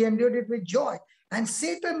frustration. He endured it with joy. And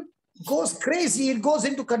Satan goes crazy. It goes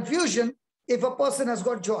into confusion if a person has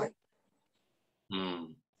got joy. Hmm.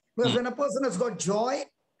 Because when a person has got joy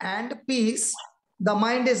and peace, the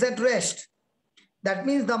mind is at rest. That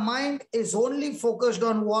means the mind is only focused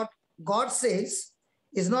on what God says,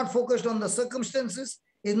 is not focused on the circumstances,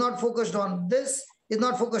 is not focused on this, is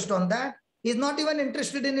not focused on that. He's not even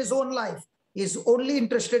interested in his own life. He's only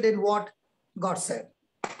interested in what God said.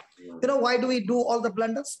 You know, why do we do all the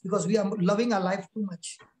blunders? Because we are loving our life too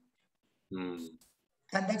much. Hmm.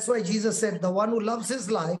 And that's why Jesus said, the one who loves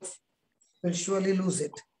his life will surely lose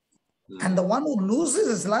it. And the one who loses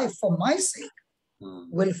his life for my sake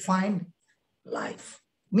will find life.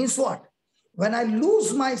 Means what? When I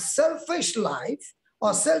lose my selfish life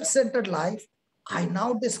or self-centered life, I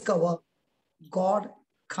now discover God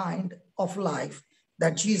kind of life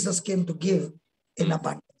that Jesus came to give in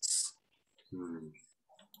abundance.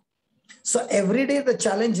 So every day the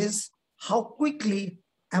challenge is, how quickly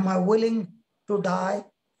am I willing to die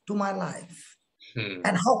to my life?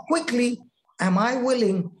 And how quickly am I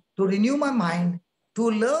willing to renew my mind to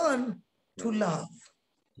learn to love?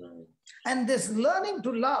 And this learning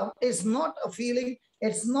to love is not a feeling,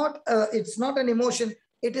 it's not an emotion,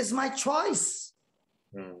 it is my choice.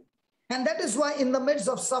 And that is why in the midst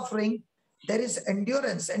of suffering, there is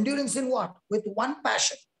endurance. Endurance in what? With one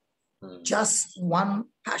passion. Just one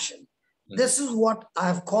passion. This is what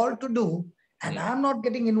I've called to do, And I'm not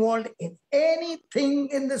getting involved in anything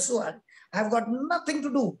in this world. I've got nothing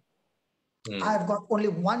to do. I've got only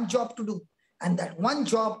one job to do. And that one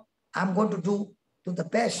job I'm going to do to the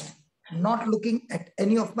best, not looking at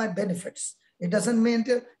any of my benefits. It doesn't mean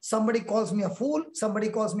somebody calls me a fool, somebody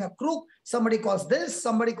calls me a crook, somebody calls this,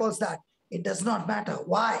 somebody calls that. It does not matter.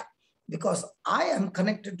 Why? Because I am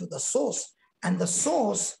connected to the source, and the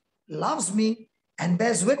source loves me and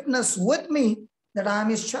bears witness with me that I am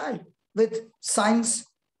his child with signs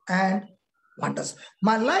and wonders.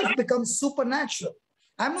 My life becomes supernatural.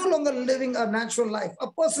 I'm no longer living a natural life.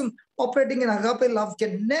 A person operating in agape love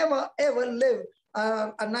can never ever live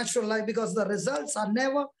a natural life, because the results are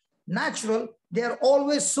never natural. They are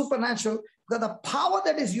always supernatural, because the power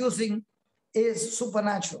that is using is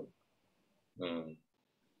supernatural.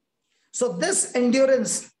 So this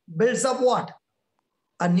endurance builds up what?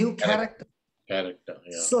 A new character. Character,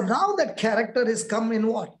 yeah. So now that character is come in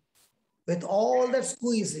what? With all that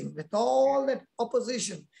squeezing, with all that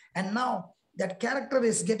opposition. And now that character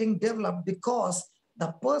is getting developed because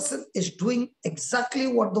the person is doing exactly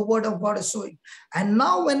what the word of God is doing. And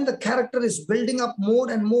now when the character is building up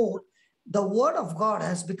more and more, the word of God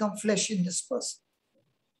has become flesh in this person.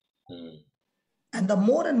 And the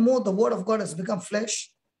more and more the word of God has become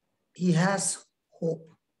flesh, he has hope.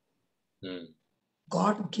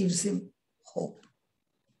 God gives him hope.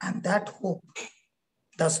 And that hope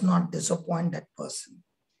does not disappoint that person.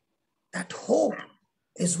 That hope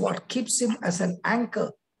is what keeps him as an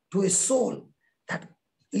anchor to his soul, that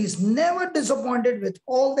he is never disappointed with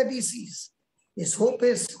all that he sees. His hope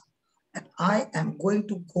is that I am going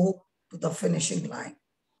to go to the finishing line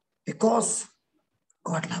because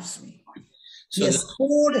God loves me. So he has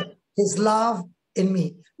poured his love in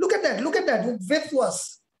me. Look at that. Look at that. Fifth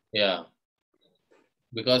verse. Yeah.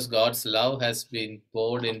 Because God's love has been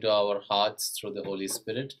poured into our hearts through the Holy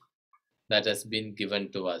Spirit that has been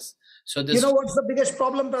given to us. So this, you know what's the biggest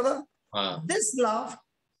problem, brother? Ah. This love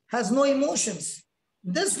has no emotions.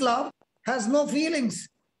 This love has no feelings.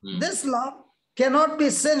 This love cannot be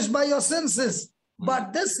sensed by your senses.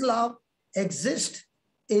 But this love exists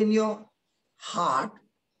in your heart.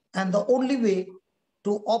 And the only way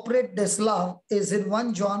to operate this love is in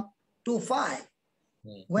 1 John 2:5.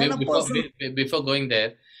 When before going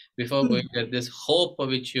there, this hope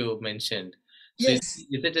which you mentioned, so yes,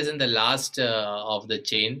 if it is in the last of the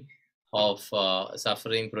chain of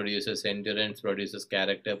suffering produces endurance, produces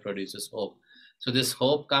character, produces hope. So this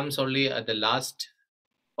hope comes only at the last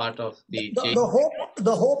part of the chain.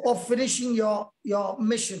 The hope of finishing your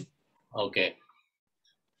mission. Okay.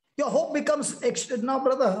 Your hope becomes extra. Now,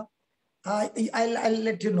 brother, I'll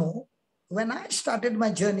let you know. When I started my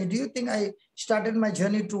journey, do you think I started my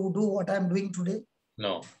journey to do what I'm doing today?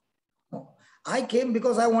 No. No. I came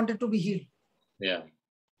because I wanted to be healed. Yeah.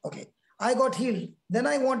 Okay. I got healed. Then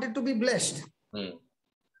I wanted to be blessed.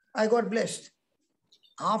 I got blessed.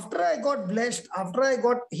 After I got blessed, after I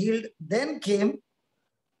got healed, then came,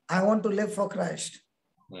 I want to live for Christ.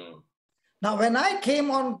 Now, when I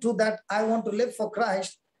came on to that, I want to live for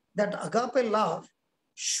Christ, that agape love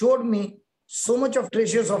showed me so much of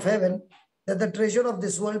treasures of heaven that the treasure of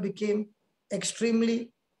this world became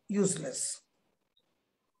extremely useless.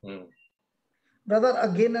 Brother,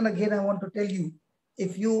 again and again, I want to tell you,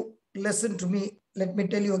 if you listen to me, let me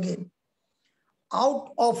tell you again.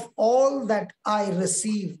 Out of all that I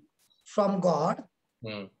receive from God,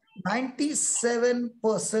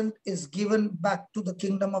 97% is given back to the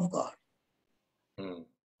kingdom of God.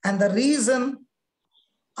 And the reason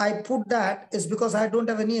I put that is because I don't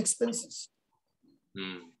have any expenses.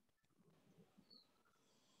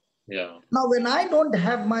 Yeah. Now, when I don't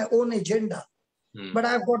have my own agenda, but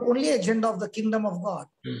I've got only agenda of the kingdom of God.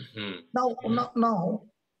 Now,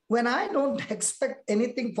 when I don't expect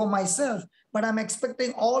anything for myself, but I'm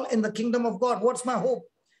expecting all in the kingdom of God, what's my hope?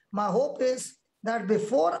 My hope is that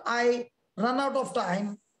before I run out of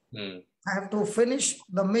time, I have to finish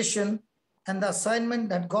the mission and the assignment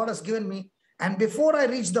that God has given me. And before I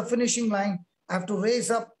reach the finishing line, I have to raise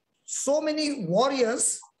up so many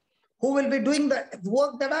warriors who will be doing the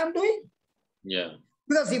work that I'm doing. Yeah.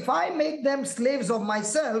 Because if I make them slaves of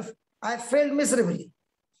myself, I failed miserably.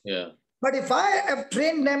 Yeah. But if I have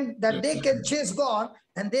trained them that they can chase God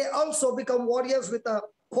and they also become warriors with a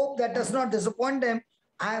hope that does not disappoint them,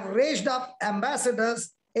 I have raised up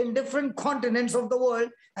ambassadors in different continents of the world,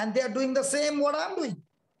 and they are doing the same what I'm doing.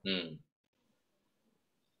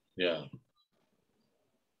 Yeah.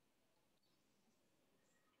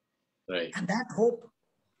 Right. And that hope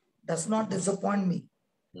does not disappoint me,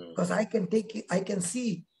 because I can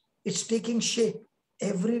see it's taking shape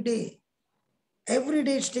every day. Every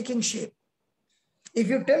day it's taking shape. If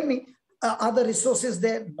you tell me, Are the resources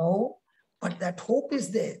there? No, but that hope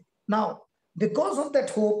is there. Now, because of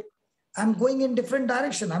that hope, I'm going in different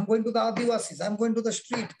direction. I'm going to the Adivasis. I'm going to the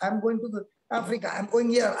street. I'm going to the Africa. I'm going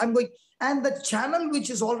here. I'm going. And the channel which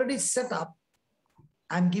is already set up,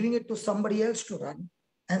 I'm giving it to somebody else to run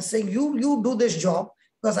and saying, you do this job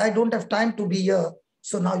because I don't have time to be here.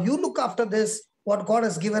 So now you look after this, what God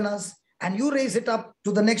has given us, and you raise it up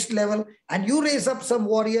to the next level, and you raise up some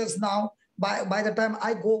warriors now. By the time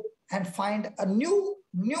I go and find a new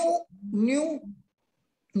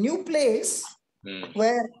place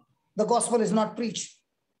where the gospel is not preached.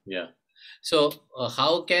 Yeah. So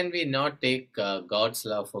how can we not take God's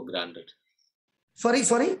love for granted?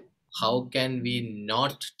 Sorry? How can we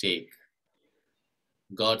not take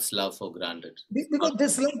God's love for granted? Because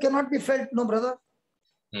this love cannot be felt, no, brother.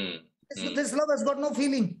 This love has got no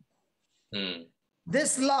feeling.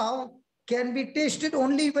 This love can be tasted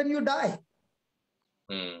only when you die.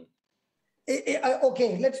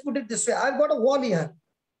 Okay, let's put it this way. I've got a wall here.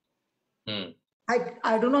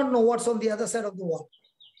 I do not know what's on the other side of the wall.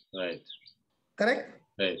 Right. Correct?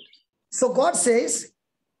 Right. So God says,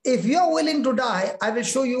 if you are willing to die, I will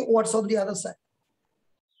show you what's on the other side.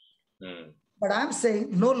 But I'm saying,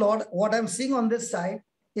 no, Lord, what I'm seeing on this side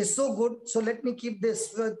is so good, so let me keep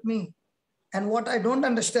this with me. And what I don't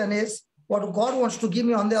understand is, what God wants to give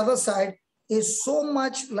me on the other side is so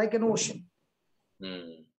much like an ocean.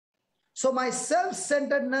 So my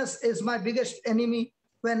self-centeredness is my biggest enemy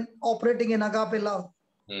when operating in agape love.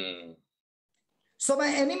 So my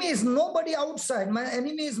enemy is nobody outside. My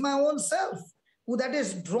enemy is my own self, that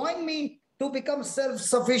is drawing me to become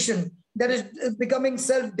self-sufficient, that is becoming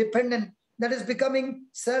self-dependent, that is becoming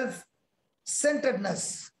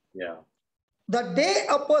self-centeredness. Yeah. The day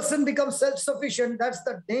a person becomes self-sufficient, that's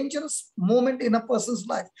the dangerous moment in a person's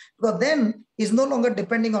life, because then he's no longer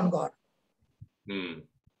depending on God.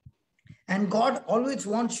 And God always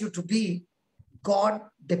wants you to be God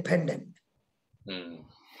dependent.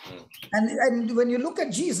 And when you look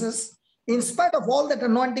at Jesus, in spite of all that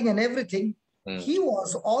anointing and everything, he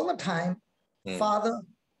was all the time Father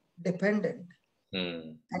dependent.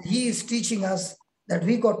 And he is teaching us that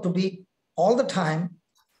we got to be all the time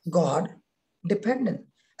God dependent.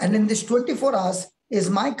 And in this 24 hours is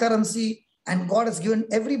my currency, and God has given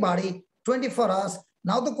everybody 24 hours.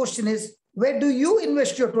 Now the question is, where do you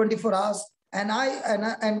invest your 24 hours? And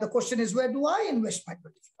the question is, where do I invest my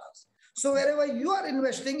 24 hours? So wherever you are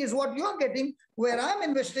investing is what you are getting. Where I'm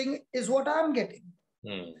investing is what I'm getting.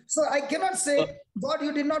 So I cannot say, God,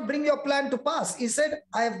 you did not bring your plan to pass. He said,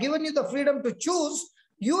 I have given you the freedom to choose.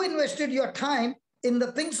 You invested your time in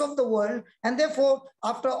the things of the world, and therefore,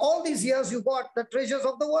 after all these years, you got the treasures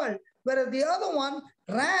of the world. Whereas the other one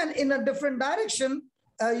ran in a different direction,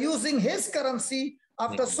 using his currency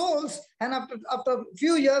after souls, and after a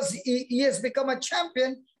few years, he has become a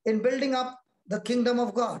champion in building up the kingdom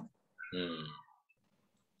of God.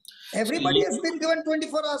 Everybody has been given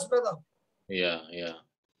 24 hours, brother. Yeah.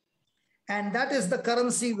 And that is the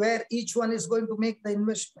currency where each one is going to make the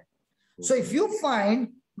investment. So if you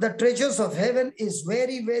find the treasures of heaven is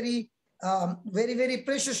very, very, very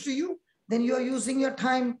precious to you, then you are using your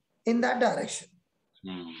time in that direction.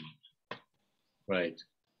 Right.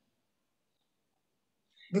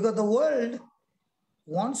 Because the world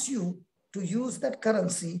wants you to use that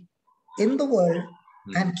currency in the world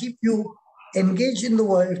and keep you engaged in the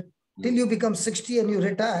world till you become 60 and you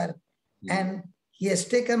retire. And he has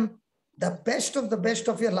taken the best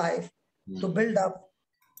of your life to build up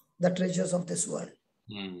the treasures of this world.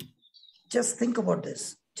 Just think about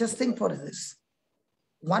this. Just think for this.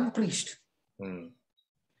 One priest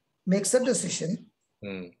makes a decision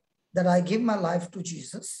that I give my life to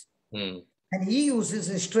Jesus, and he uses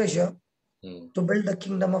his treasure to build the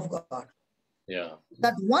kingdom of God. Yeah.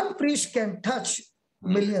 That one priest can touch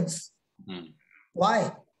millions.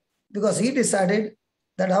 Why? Because he decided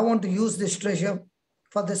that I want to use this treasure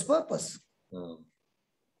for this purpose.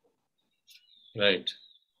 Right.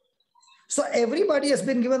 So everybody has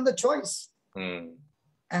been given the choice. Mm.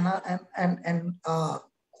 And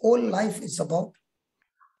whole life is about,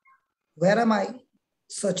 where am I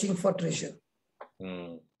searching for treasure?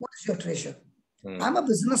 What is your treasure? I'm a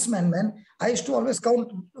businessman, man. I used to always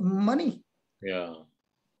count money. Yeah.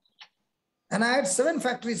 And I had 7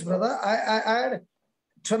 factories, brother. I had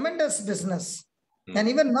tremendous business. And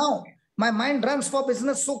even now, my mind runs for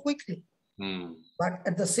business so quickly. But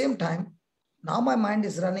at the same time, now my mind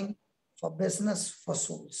is running for business for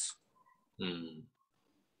souls.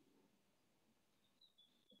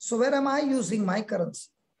 So where am I using my currency?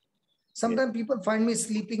 Sometimes people find me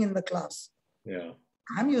sleeping in the class. Yeah.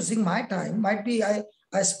 I'm using my time. Might be I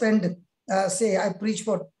spend, say I preach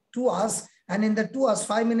for 2 hours, and in the 2 hours,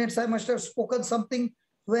 5 minutes, I must have spoken something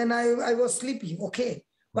when I was sleepy. Okay.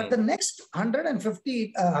 But the next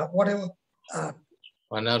 150, whatever.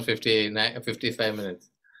 1 hour 55 minutes.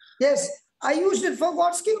 Yes, I used it for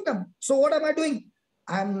God's kingdom. So what am I doing?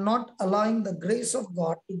 I'm not allowing the grace of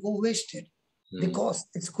God to go wasted because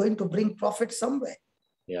it's going to bring profit somewhere.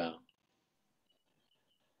 Yeah.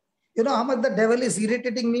 You know how much the devil is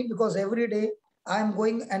irritating me, because every day I'm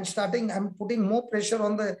going and I'm putting more pressure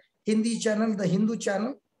on the Hindi channel, the Hindu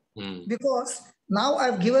channel, because now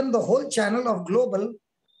I've given the whole channel of Global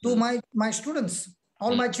to my students,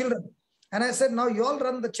 all my children. And I said, now you all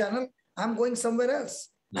run the channel. I'm going somewhere else.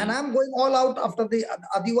 And I'm going all out after the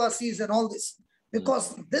Adivasis and all this,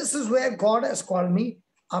 because this is where God has called me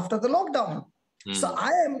after the lockdown. So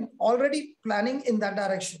I am already planning in that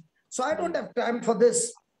direction. So I don't have time for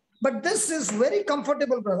this. But this is very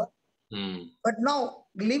comfortable, brother. But now,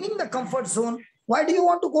 leaving the comfort zone, why do you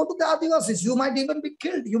want to go to the Adivasis? You might even be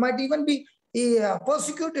killed. You might even be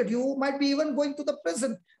persecuted. You might be even going to the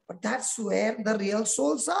prison. But that's where the real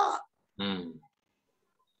souls are.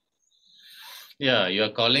 Yeah, your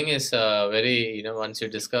calling is very, once you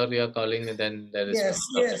discover your calling, then there is...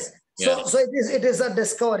 Yes. Yeah. So it is a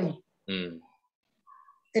discovery.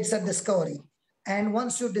 It's a discovery. And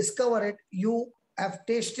once you discover it, you have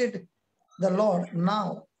tasted the Lord.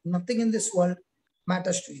 Now, nothing in this world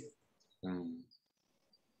matters to you.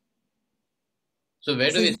 So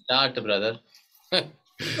where do we start, brother?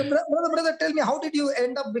 Brother, tell me, how did you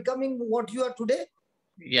end up becoming what you are today?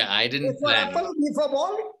 Yeah, I didn't for plan. Apple, B for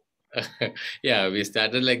ball? Yeah, we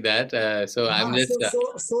started like that. I'm just...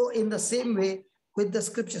 So in the same way with the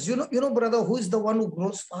scriptures, you know, brother, who is the one who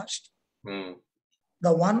grows fast?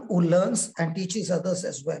 The one who learns and teaches others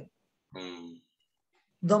as well.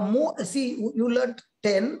 The more, see, you learned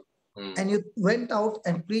 10 and you went out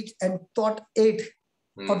and preached and taught 8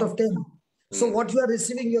 out of 10. So what you are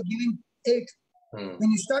receiving, you're giving 8.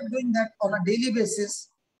 When you start doing that on a daily basis,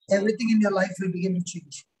 everything in your life will begin to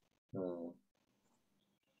change.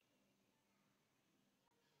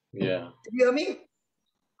 Yeah. Did you hear me?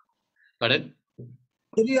 Pardon?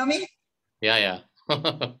 Did you hear me? Yeah.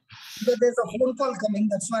 Because there's a phone call coming,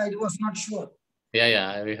 that's why I was not sure.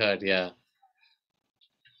 Yeah, we heard, yeah.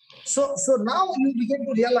 So now you begin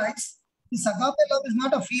to realize this agape love is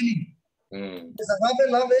not a feeling. This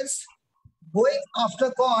agape love is going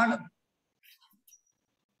after God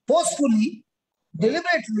forcefully,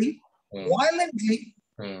 deliberately, violently,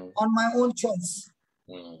 on my own choice.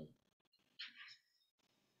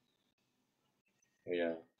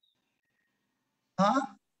 Yeah. Huh?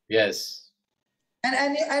 Yes.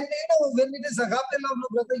 And you know, when it is agape love, no,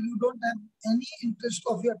 brother, you don't have any interest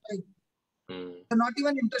of your time. You're not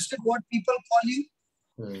even interested what people call you,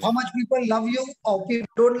 how much people love you or people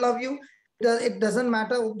don't love you. It doesn't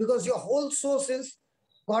matter, because your whole source is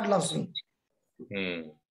God loves me.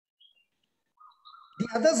 The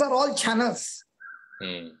others are all channels.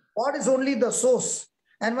 God is only the source.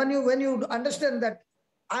 And when you understand that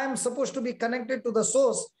I am supposed to be connected to the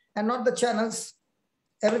source and not the channels,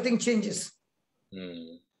 everything changes.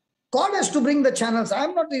 God has to bring the channels.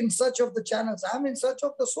 I'm not in search of the channels. I'm in search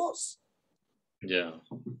of the source. Yeah.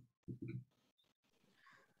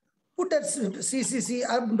 Put that CCC.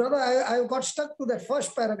 Brother, I got stuck to that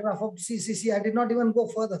first paragraph of CCC. I did not even go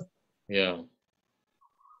further. Yeah.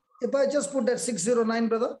 If I just put that 609,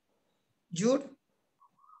 brother, Jude.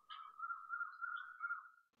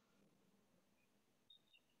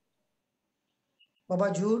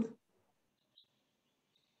 Baba Jude.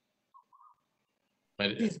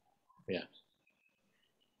 Please. Yeah.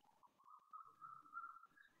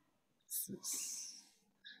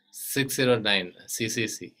 609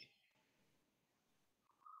 CCC.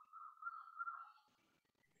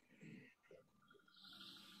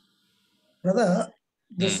 Brother,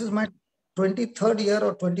 this is my 23rd year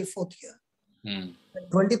or 24th year.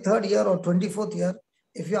 23rd year or 24th year,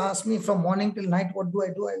 if you ask me from morning till night, what do? I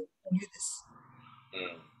tell you this.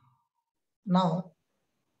 Now,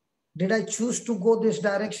 did I choose to go this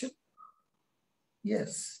direction?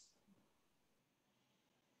 Yes.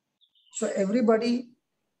 So everybody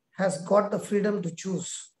has got the freedom to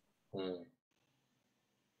choose.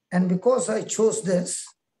 And because I chose this,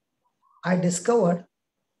 I discovered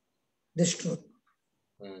this truth.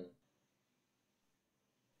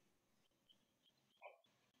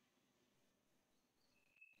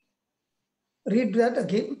 Read that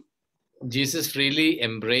again. Jesus freely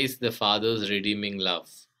embraced the Father's redeeming love.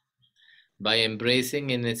 By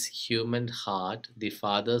embracing in his human heart the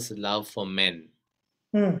Father's love for men,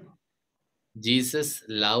 Jesus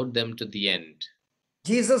loved them to the end.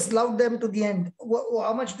 Jesus loved them to the end.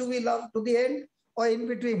 How much do we love to the end? or in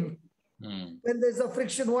between. When there's a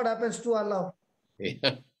friction, what happens to our love?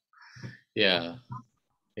 Yeah,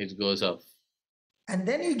 it goes off. And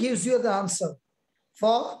then he gives you the answer.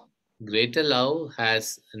 For greater love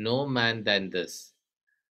has no man than this,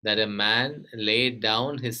 that a man laid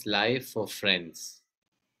down his life for friends.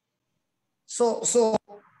 So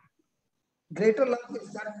greater love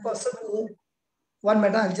is that person who, 1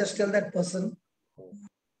 minute, I'll just tell that person.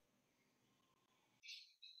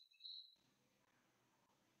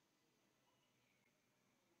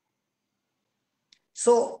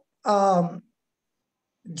 So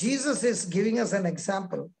Jesus is giving us an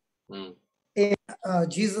example in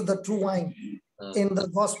Jesus, the true wine, in the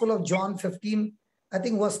Gospel of John 15, I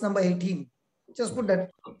think verse number 18. Just put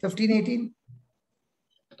that 15, 18.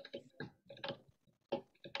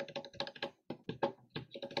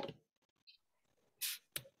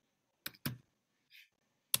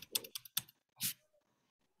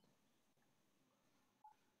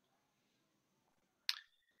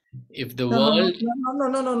 If the No, world.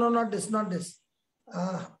 no, not this, not this.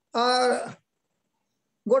 Go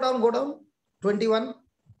down, 21.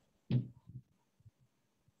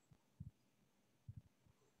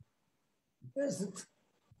 Where is it?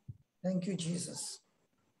 Thank you, Jesus.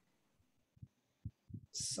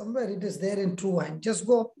 Somewhere it is there in true wine. Just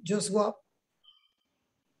go up, just go up.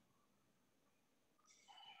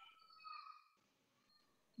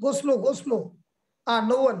 Go slow.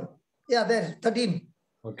 No one. Yeah, there, 13.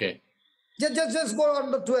 Okay. Just go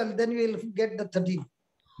on the 12, then we will get the 13.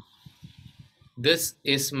 This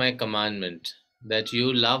is my commandment, that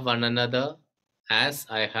you love one another as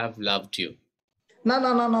I have loved you.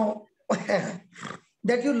 No.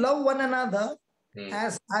 That you love one another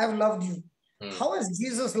as I have loved you. How has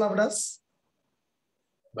Jesus loved us?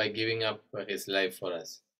 By giving up his life for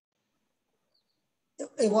us.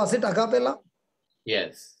 Was it agape love?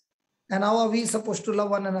 Yes. And how are we supposed to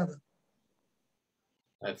love one another?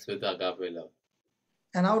 That's with agape love.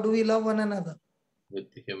 And how do we love one another?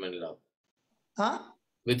 With human love. Huh?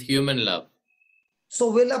 With human love.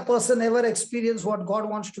 So will a person ever experience what God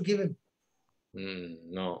wants to give him?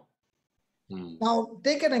 No. Now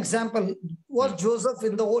take an example. Was Joseph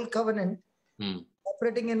in the old covenant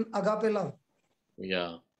operating in agape love?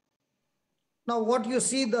 Yeah. Now what you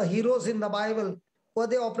see, the heroes in the Bible, were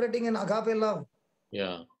they operating in agape love?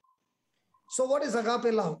 Yeah. So what is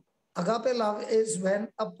agape love? Agape love is when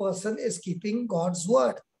a person is keeping God's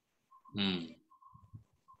word.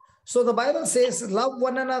 So the Bible says, love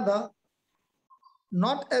one another,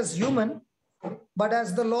 not as human, but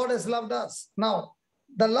as the Lord has loved us. Now,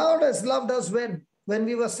 the Lord has loved us when? When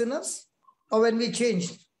we were sinners or when we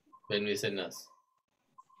changed? When we sinners.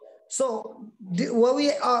 So, were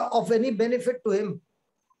we of any benefit to him?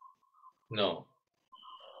 No.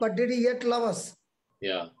 But did he yet love us?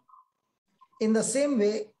 Yeah. In the same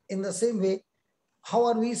way, how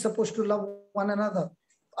are we supposed to love one another?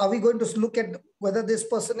 Are we going to look at whether this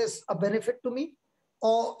person is a benefit to me?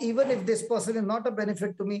 Or even if this person is not a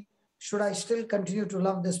benefit to me, should I still continue to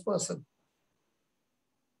love this person?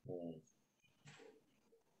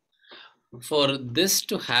 For this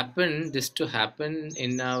to happen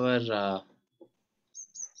in our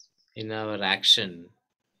action,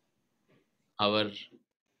 our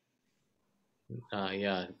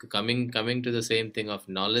coming to the same thing of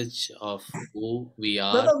knowledge of who we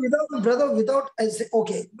are. Brother, without, I say,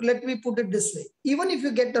 okay, let me put it this way. Even if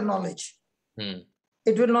you get the knowledge,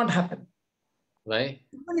 it will not happen. Why?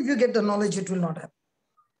 Even if you get the knowledge, it will not happen.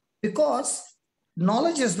 Because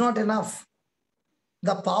knowledge is not enough.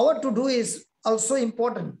 The power to do is also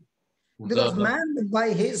important. Because man,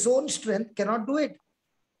 by his own strength, cannot do it.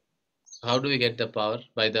 How do we get the power?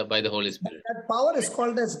 By the Holy Spirit. That power is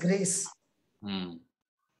called as grace.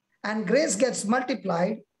 And grace gets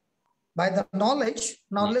multiplied by the knowledge.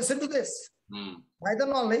 Now listen to this. By the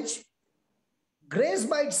knowledge, grace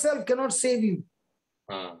by itself cannot save you.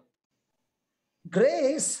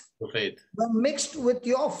 Grace, when mixed with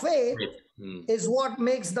your faith, is what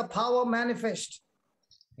makes the power manifest.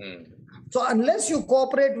 So unless you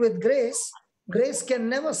cooperate with grace, grace can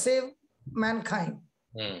never save mankind.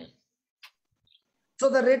 So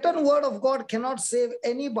the written word of God cannot save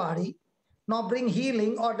anybody, nor bring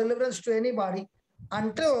healing or deliverance to anybody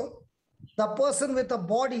until the person with a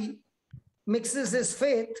body mixes his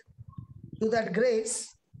faith to that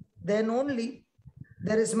grace. Then only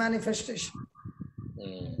there is manifestation.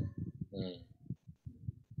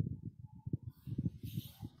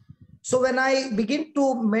 So when I begin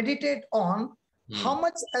to meditate on how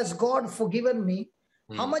much has God forgiven me,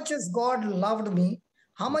 how much has God loved me,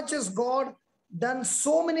 how much has God done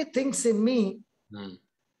so many things in me,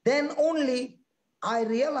 then only I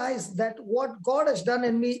realized that what God has done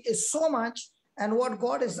in me is so much, and what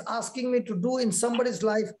God is asking me to do in somebody's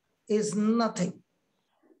life is nothing.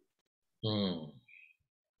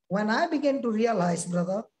 When I began to realize,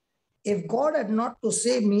 brother, if God had not to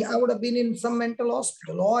save me, I would have been in some mental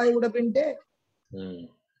hospital or I would have been dead.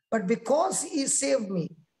 But because He saved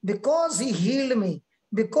me, because He healed me,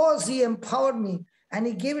 because He empowered me, and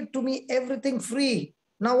He gave it to me everything free.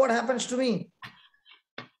 Now what happens to me?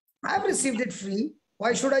 I've received it free.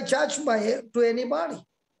 Why should I charge to anybody?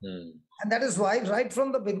 And that is why right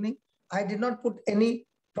from the beginning, I did not put any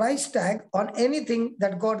price tag on anything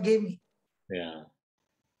that God gave me. Yeah.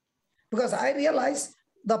 Because I realized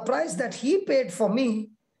the price that He paid for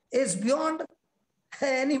me is beyond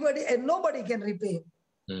anybody, and nobody can repay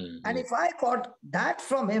Him. And if I got that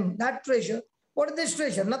from Him, that treasure, what is this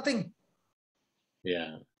treasure? Nothing.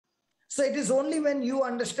 Yeah. So it is only when you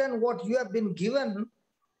understand what you have been given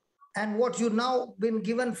and what you now been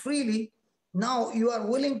given freely, now you are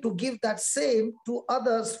willing to give that same to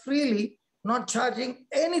others freely, not charging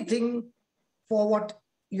anything for what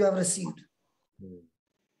you have received.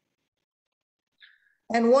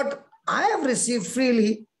 And what I have received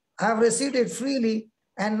freely, I have received it freely.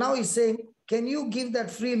 And now He's saying, can you give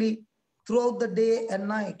that freely throughout the day and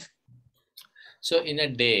night? So in a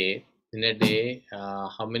day,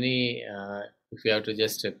 how many? If you have to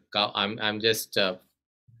just count, I'm just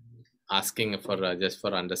asking for just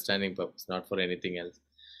for understanding purpose, not for anything else.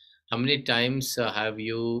 How many times have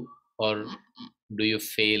you or do you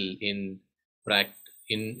fail in practice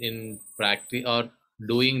or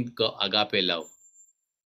doing agape love?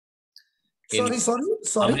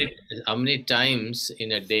 Sorry. How many times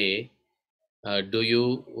in a day do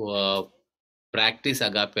you practice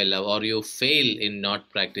agape love, or you fail in not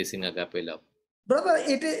practicing agape love? Brother,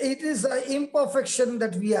 it is an imperfection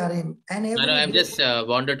that we are in. And every I'm day. just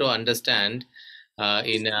wanted to understand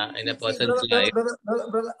in a person's life.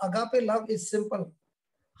 Brother, agape love is simple.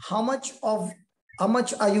 How much are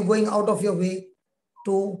you going out of your way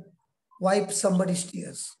to wipe somebody's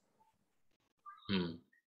tears?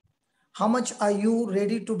 How much are you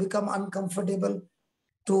ready to become uncomfortable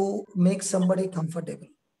to make somebody comfortable?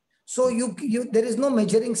 So there is no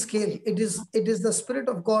measuring scale. It is the Spirit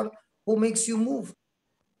of God who makes you move.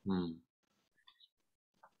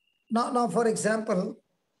 Now, for example,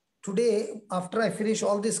 today, after I finish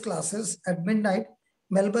all these classes at midnight,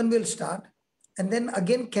 Melbourne will start, and then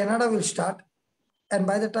again Canada will start. And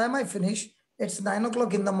by the time I finish, it's 9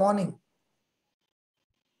 o'clock in the morning.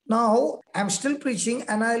 Now, I'm still preaching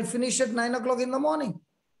and I'll finish at 9 o'clock in the morning.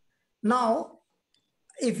 Now,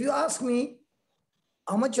 if you ask me,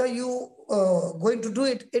 how much are you going to do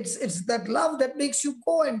it? It's that love that makes you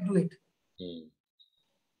go and do it.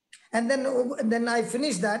 And then I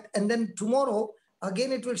finish that, and then tomorrow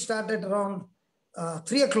again it will start at around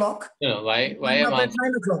 3 o'clock. Why I'm at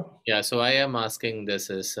 9 o'clock. Yeah, so why I'm asking this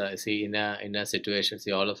is, see, in a situation,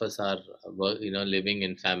 see, all of us are, living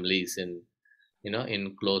in families in,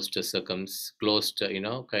 in closed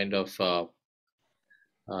kind of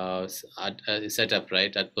setup,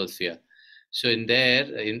 right? Atmosphere. So in there,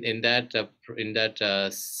 in that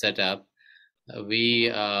setup,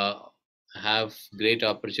 we have great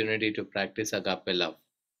opportunity to practice agape love.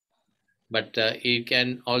 But it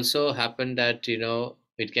can also happen that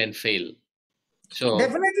it can fail. So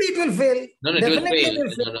definitely it will fail. No, it will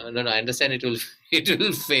fail. No, I understand it will it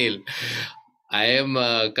will fail. I am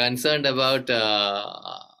concerned about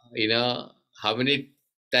how many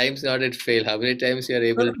times not it fail. How many times you are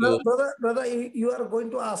able to. Brother, you are going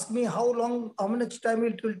to ask me how much time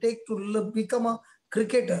it will take to become a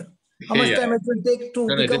cricketer. How much time it will take to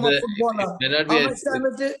become a footballer? How much time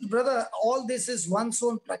brother? All this is one's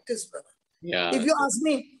own practice, brother. Yeah. If you ask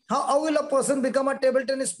me, how will a person become a table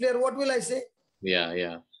tennis player? What will I say?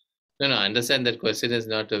 Yeah. No, I understand that question is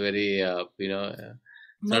not a very, it's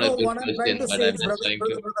not a good what I'm trying question, to but say I'm is, just trying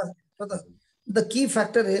to. brother, the key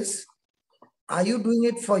factor is, are you doing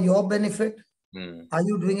it for your benefit? Are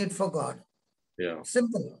you doing it for God? Yeah.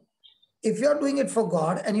 Simple. If you're doing it for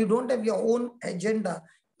God and you don't have your own agenda,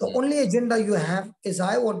 the only agenda you have is,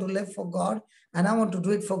 I want to live for God and I want to do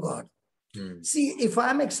it for God. See, if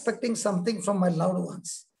I'm expecting something from my loved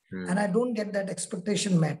ones and I don't get that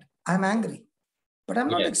expectation met, I'm angry. But I'm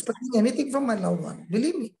not expecting anything from my loved one.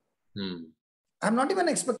 Believe me. I'm not even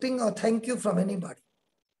expecting a thank you from anybody.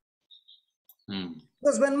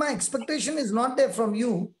 Because when my expectation is not there from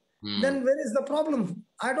you, then where is the problem?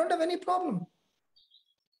 I don't have any problem.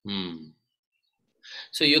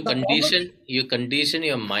 So you condition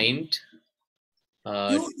your mind.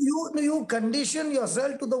 You condition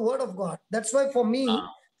yourself to the word of God. That's why for me,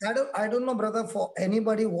 I don't know, brother, for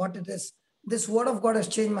anybody what it is. this word of God has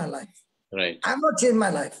changed my life. Right. I have not changed my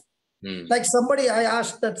life. Like somebody, I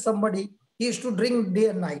asked that somebody, he used to drink day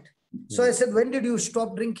and night. So I said, when did you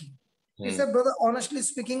stop drinking? He said, brother, honestly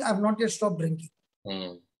speaking, I've not yet stopped drinking.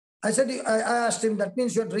 I said, I asked him, that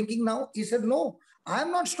means you're drinking now? He said, no, I have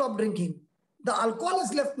not stopped drinking. The alcohol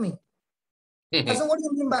has left me. I said, what do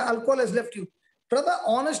you mean by alcohol has left you? Brother,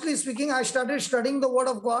 honestly speaking, I started studying the word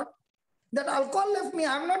of God. That alcohol left me.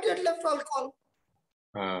 I have not yet left alcohol.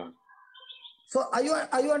 So are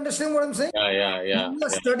you understanding what I'm saying? Yeah. When you are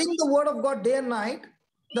studying the word of God day and night,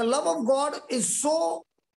 the love of God is so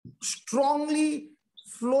strongly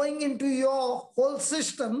flowing into your whole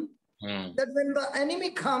system that when the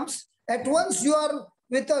enemy comes, at once you are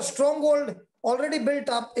with a stronghold already built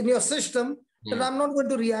up in your system that I'm not going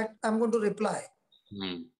to react, I'm going to reply.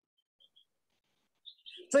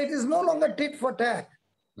 So it is no longer tit for tat.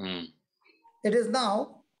 It is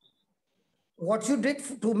now what you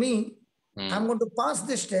did to me, I'm going to pass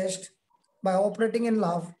this test by operating in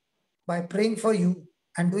love, by praying for you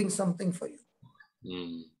and doing something for you.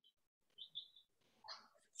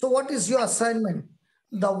 So what is your assignment?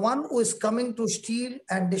 The one who is coming to steal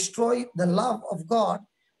and destroy the love of God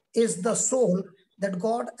is the soul that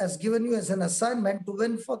God has given you as an assignment to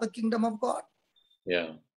win for the kingdom of God.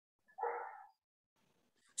 Yeah.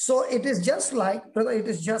 So it is just like, brother, it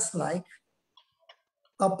is just like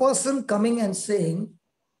a person coming and saying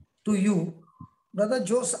to you, Brother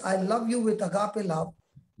Jose, I love you with agape love,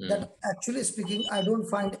 that actually speaking, I don't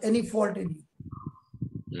find any fault in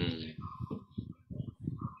you.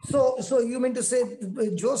 So you mean to say,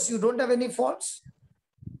 Jose, you don't have any faults?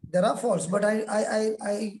 There are faults, but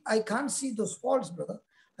I can't see those faults, brother.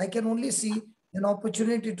 I can only see an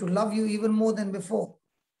opportunity to love you even more than before.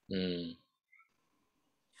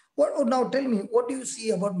 What now? Tell me, what do you see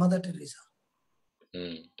about Mother Teresa?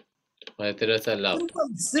 Mother Teresa loved.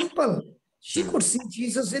 Simple. She could see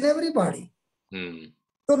Jesus in everybody.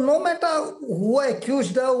 So no matter who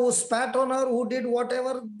accused her, who spat on her, who did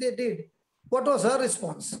whatever they did, what was her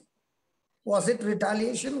response? Was it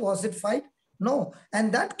retaliation? Was it fight? No.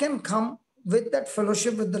 And that can come with that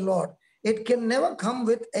fellowship with the Lord. It can never come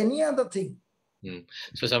with any other thing.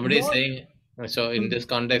 So somebody is saying, so in this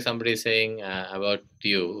context, somebody is saying about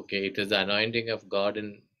you, okay, it is the anointing of God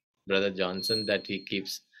in Brother Johnson that he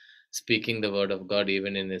keeps speaking the word of God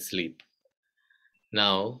even in his sleep.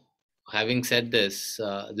 Now, having said this,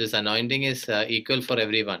 this anointing is equal for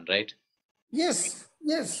everyone, right? Yes.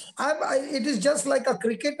 It is just like a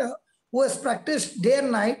cricketer who has practiced day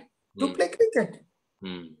and night to play cricket.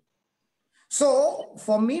 So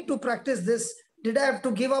for me to practice this, did I have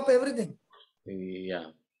to give up everything? Yeah.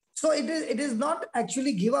 So it is not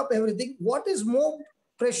actually give up everything. What is more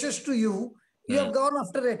precious to you, you have gone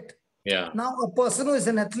after it. Yeah. Now a person who is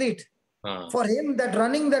an athlete, for him that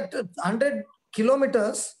running that 100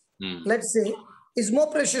 kilometers, let's say, is more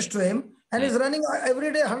precious to him and is running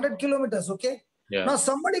every day 100 kilometers, okay? Yeah. Now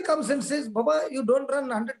somebody comes and says, Baba, you don't run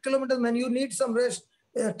 100 kilometers, man, you need some rest.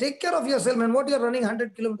 Take care of yourself, man. What you're running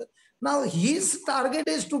 100 kilometers. Now his target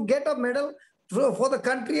is to get a medal for the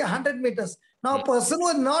country 100 meters. Now a person who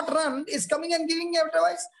has not run is coming and giving him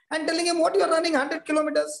advice and telling him what you're running 100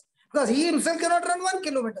 kilometers because he himself cannot run 1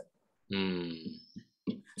 kilometer.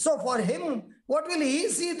 So for him, what will he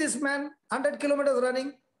see this man 100 kilometers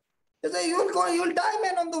running? He say, you will die,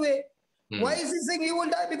 man, on the way. Why is he saying he will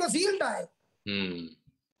die? Because he'll die.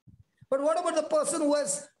 But what about the person who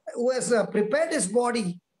has prepared his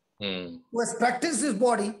body, who has practiced his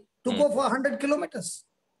body to go for 100 kilometers?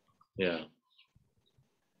 Yeah.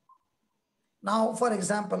 Now, for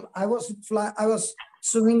example, I was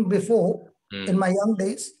swimming before in my young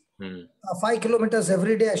days. 5 kilometers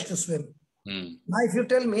every day I used to swim. Now, if you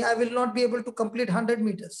tell me, I will not be able to complete 100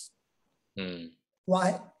 meters.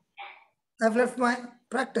 Why? I've left my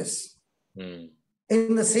practice. In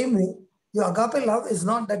the same way, your agape love is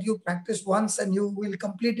not that you practice once and you will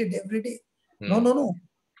complete it every day. No.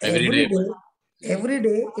 Every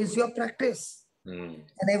day is your practice.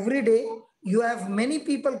 And every day you have many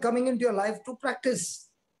people coming into your life to practice.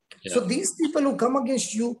 Yeah. So these people who come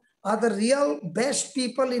against you are the real best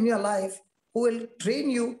people in your life who will train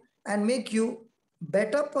you and make you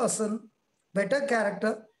better person, better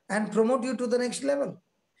character, and promote you to the next level.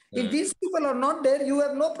 If these people are not there, you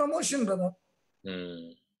have no promotion, brother.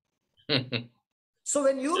 So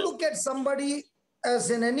when you look at somebody as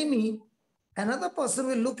an enemy, another person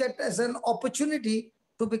will look at as an opportunity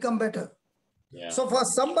to become better. Yeah. So for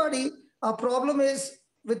somebody, a problem is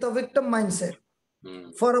with a victim mindset.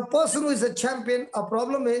 For a person who is a champion, a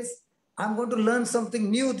problem is, I'm going to learn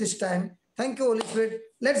something new this time. Thank you, Holy Spirit.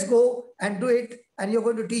 Let's go and do it. And you're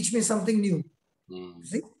going to teach me something new.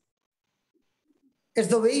 See? It's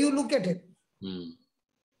the way you look at it.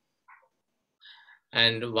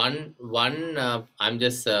 And I'm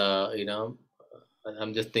just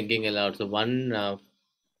I'm just thinking aloud. So one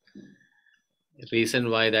reason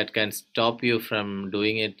why that can stop you from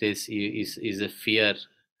doing it is a fear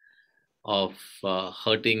of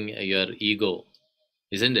hurting your ego,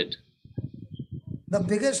 isn't it? The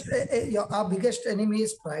biggest, our biggest enemy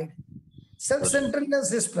is pride.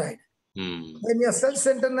 Self-centeredness is pride. When your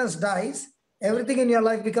self-centeredness dies, everything in your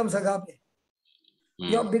life becomes agape.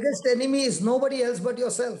 Your biggest enemy is nobody else but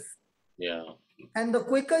yourself. Yeah. And the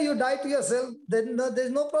quicker you die to yourself, then there's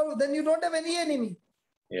no problem. Then you don't have any enemy.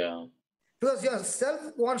 Yeah. Because yourself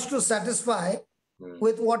wants to satisfy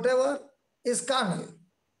with whatever is carnal.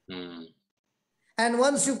 And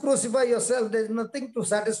once you crucify yourself, there's nothing to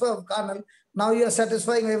satisfy of carnal. Now you are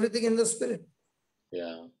satisfying everything in the spirit.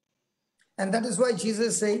 Yeah. And that is why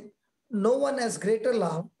Jesus said, no one has greater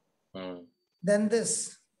love than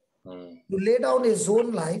this. To lay down his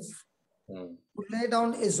own life, to lay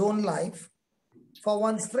down his own life for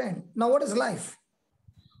one's friend. Now what is life?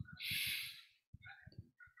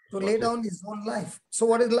 To lay down his own life. So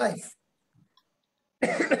what is life?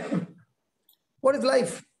 What is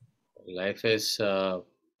life? Life is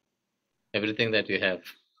everything that you have.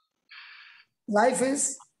 Life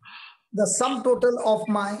is the sum total of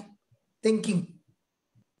my thinking,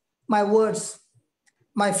 my words,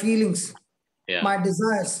 my feelings, my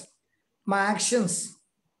desires, my actions,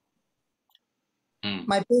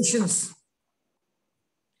 my patience.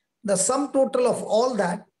 The sum total of all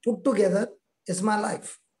that put together is my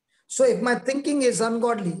life. So if my thinking is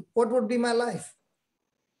ungodly, what would be my life?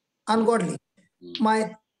 Ungodly.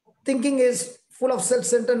 My thinking is full of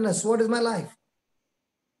self-centeredness. What is my life?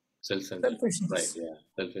 Selfishness. Right, yeah.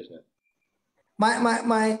 Selfishness.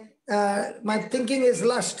 My thinking is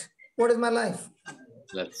lust. What is my life?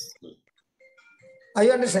 Lust. Are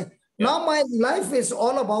you understand? Yeah. Now my life is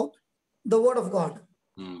all about the word of God.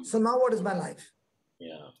 So now what is my life?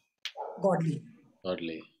 Yeah. Godly.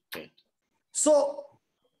 Godly. Okay. So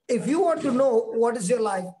if you want to know what is your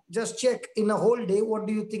life, just check in a whole day, what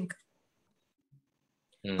do you think?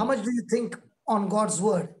 How much do you think on God's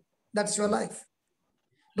word? That's your life.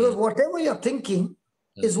 Because whatever you're thinking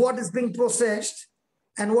is what is being processed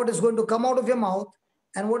and what is going to come out of your mouth.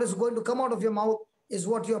 And what is going to come out of your mouth is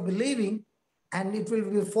what you're believing, and it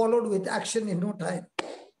will be followed with action in no time.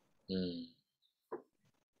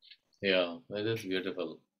 Yeah, that is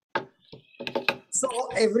beautiful. So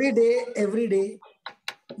every day,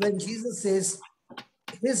 when Jesus says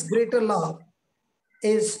his greater love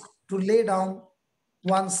is to lay down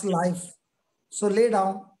one's life, so lay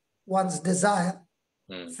down one's desire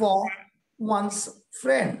for one's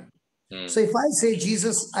friend. So if I say,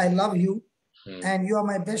 Jesus, I love you and you are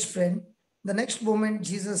my best friend, the next moment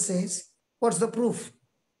Jesus says, what's the proof?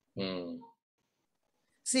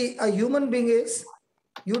 See, a human being is,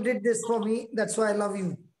 you did this for me, that's why I love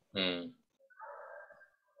you.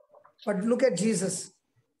 But look at Jesus.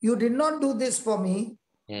 You did not do this for me,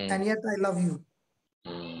 and yet I love you.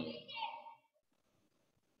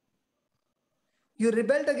 You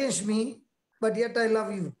rebelled against me, but yet I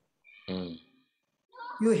love you.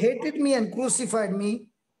 You hated me and crucified me,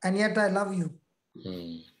 and yet I love you.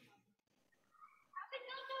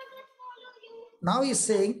 Now he's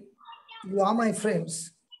saying, you are my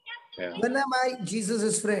friends. Yeah. When am I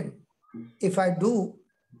Jesus' friend? If I do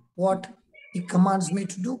what he commands me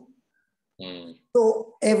to do.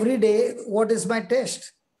 So every day, what is my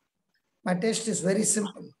test? My test is very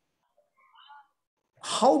simple.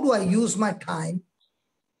 How do I use my time,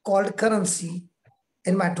 called currency,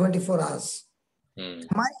 in my 24 hours? Am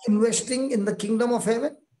I investing in the kingdom of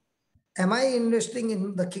heaven? Am I investing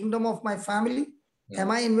in the kingdom of my family? Am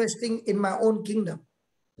I investing in my own kingdom?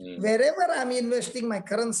 Wherever I'm investing my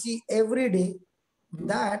currency every day,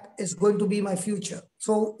 that is going to be my future.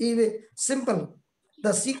 So even simple,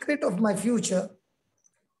 the secret of my future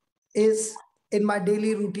is in my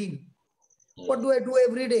daily routine. What do I do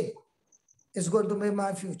every day is going to be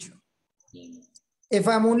my future. If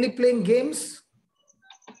I'm only playing games,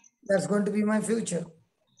 that's going to be my future.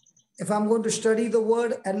 If I'm going to study the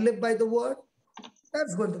word and live by the word,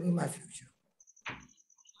 that's going to be my future.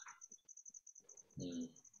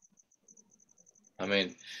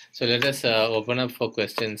 Amen. So let us open up for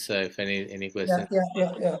questions. If any questions.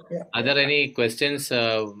 Yeah. Are there any questions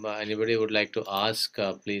anybody would like to ask?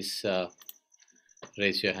 Please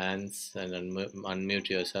raise your hands and unmute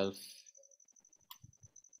yourself.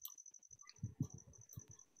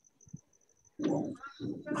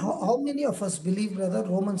 How many of us believe, brother,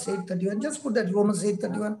 Romans 8:31? Just put that Romans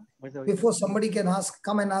 8:31 before somebody can ask,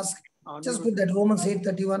 come and ask. Just put that Romans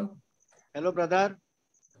 8:31. Hello, brother.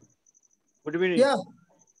 Good evening. Yeah.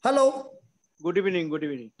 Hello. Good evening. Good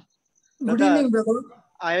evening. Good evening, brother.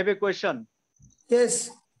 I have a question. Yes.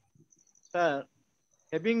 Sir,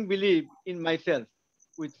 having believed in myself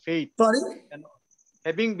with faith. Sorry? And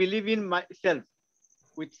having believed in myself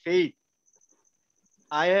with faith,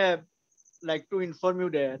 I have like to inform you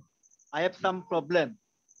that I have some problem.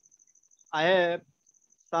 I have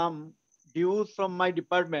some dues from my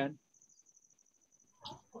department,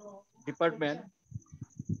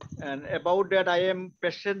 and about that I am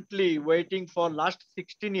patiently waiting for last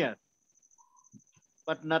 16 years,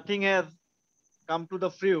 but nothing has come to the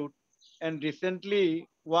fruit. And recently,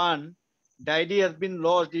 one diary has been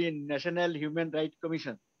lodged in National Human Rights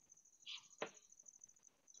Commission.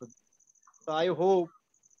 So I hope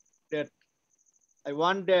that I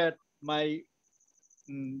want that my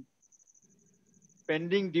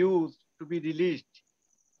pending dues to be released.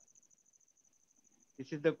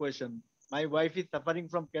 This is the question. My wife is suffering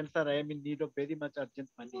from cancer. I am in need of very much urgent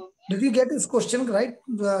money. Did you get his question right,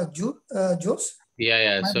 Jose?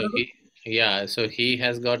 Yeah. So he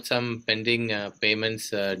has got some pending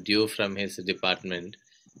payments due from his department,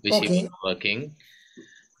 which he was working,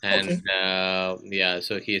 and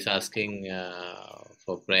so he is asking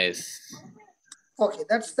for prayers. Okay,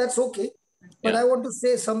 that's okay. But I want to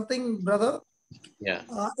say something, brother. Yeah.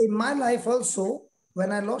 In my life also,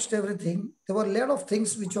 when I lost everything, there were a lot of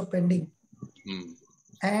things which were pending.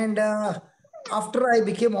 And after I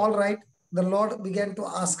became all right, the Lord began to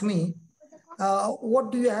ask me,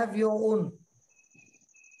 what do you have your own?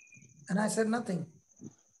 And I said, nothing.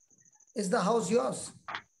 Is the house yours?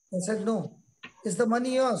 I said, no. Is the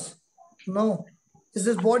money yours? No. Is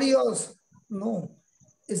this body yours? No.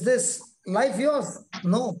 Is this life yours?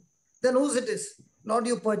 No. Then whose it is? Lord,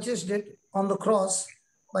 you purchased it on the cross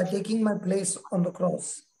by taking my place on the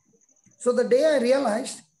cross. So the day I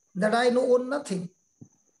realized that I own nothing,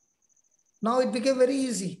 now it became very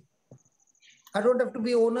easy. I don't have to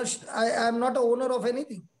be owner. I am not an owner of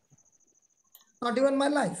anything, not even my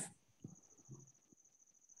life.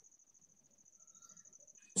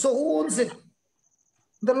 So who owns it?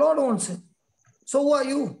 The Lord owns it. So who are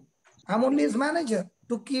you? I'm only his manager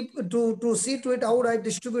to see to it how I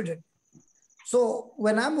distribute it. So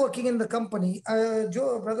when I'm working in the company,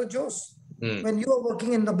 Brother Jose, when you are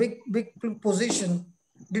working in the big position,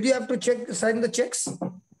 did you have to sign the checks?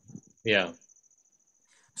 Yeah.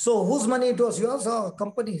 So whose money it was, yours or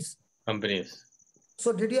companies? Companies.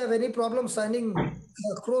 So did you have any problem signing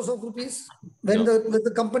crores of rupees when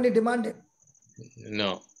the company demanded?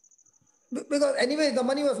 No. Because anyway, the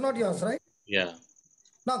money was not yours, right? Yeah.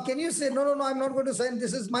 Now, can you say, no, I'm not going to sign.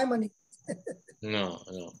 This is my money. No.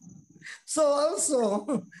 So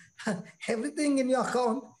also, everything in your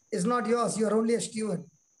account is not yours. You are only a steward.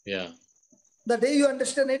 Yeah. The day you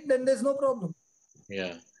understand it, then there's no problem.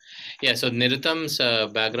 Yeah. So Nirutham's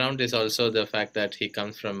background is also the fact that he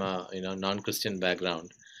comes from a non-Christian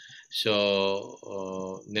background. So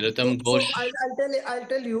Nirutham Ghosh. So I'll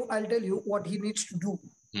tell you what he needs to do.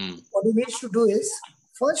 What he needs to do is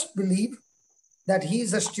first believe that he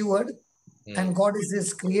is a steward and God is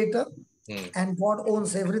his creator and God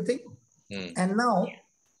owns everything. And now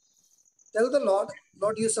tell the Lord,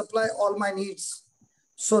 you supply all my needs.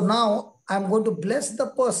 So now I'm going to bless the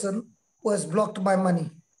person who has blocked my money.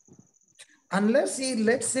 Unless he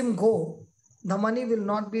lets him go, the money will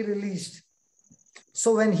not be released.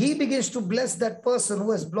 So when he begins to bless that person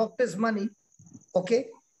who has blocked his money, okay,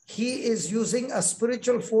 he is using a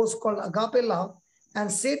spiritual force called Agape love.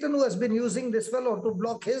 And Satan, who has been using this fellow to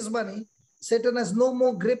block his money, Satan has no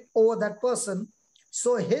more grip over that person.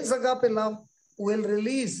 So his Agape love will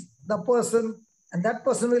release the person, and that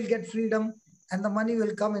person will get freedom, and the money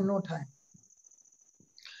will come in no time.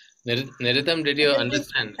 Niritham, did you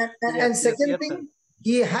understand? And second thing,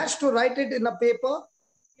 he has to write it in a paper,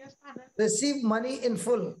 receive money in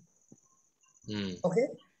full. Okay?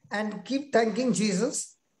 And keep thanking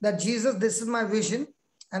Jesus that Jesus, this is my vision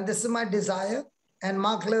and this is my desire. And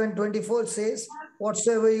Mark 11:24 says,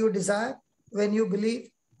 whatsoever you desire, when you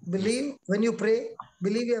believe, when you pray,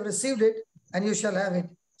 believe you have received it and you shall have it.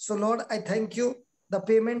 So Lord, I thank you. The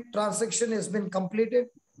payment transaction has been completed.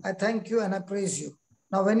 I thank you and I praise you.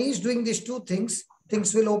 Now, when he's doing these two things,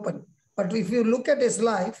 things will open. But if you look at his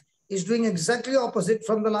life, he's doing exactly opposite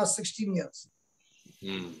from the last 16 years.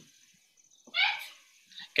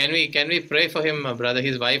 Can we pray for him, brother?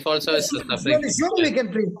 His wife also is suffering. Surely we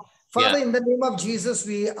can pray. Father, in the name of Jesus,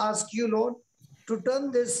 we ask you, Lord, to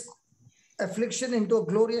turn this affliction into a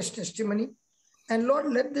glorious testimony. And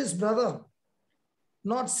Lord, let this brother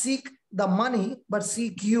not seek the money, but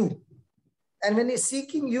seek you. And when he's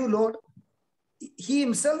seeking you, Lord, he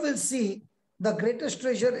himself will see the greatest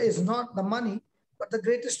treasure is not the money, but the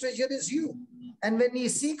greatest treasure is you. And when he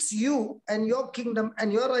seeks you and your kingdom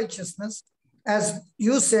and your righteousness, as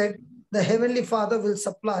you said, the Heavenly Father will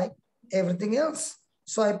supply everything else.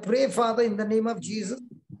 So I pray, Father, in the name of Jesus,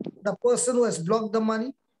 the person who has blocked the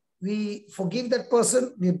money, we forgive that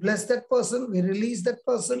person, we bless that person, we release that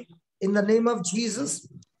person in the name of Jesus.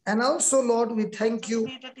 And also, Lord, we thank you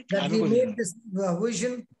that we made this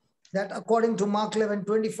vision that according to Mark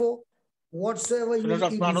 11:24, whatsoever he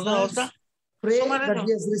desires, pray that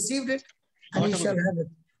he has received it and he shall have it.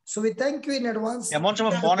 So we thank you in advance. The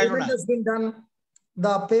payment has been done.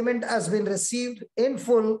 The payment has been received in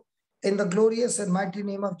full in the glorious and mighty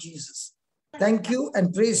name of Jesus. Thank you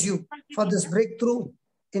and praise you for this breakthrough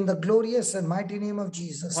in the glorious and mighty name of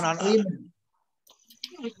Jesus. Amen.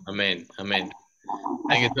 Amen. Amen.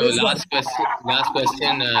 Thank you. So last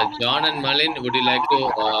question, John and Malin, would you like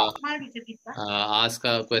to ask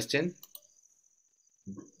a question?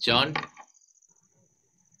 John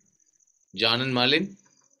and Malin?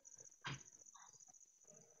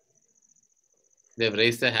 They've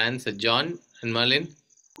raised their hands. John and Malin?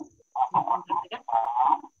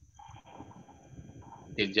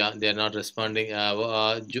 Okay, John, they're not responding.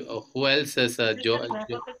 Who else is Johannes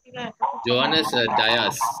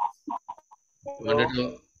Dias? Wanted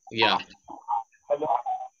to, yeah. Hello.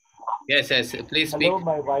 Yes, please speak. Hello,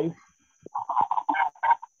 my wife.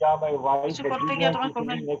 Yeah, my wife Virginia is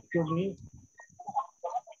sitting next to me.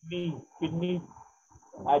 Kidney.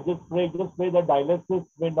 I just pray the dialysis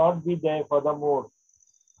may not be there furthermore.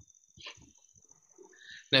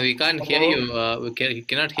 No, we can't hear you. We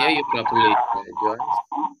cannot hear you properly, John.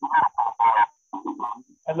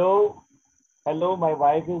 Hello, my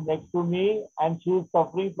wife is next to me and she is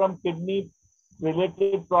suffering from kidney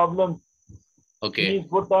related problems. Okay. She is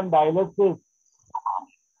put on dialysis.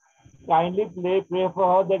 Kindly pray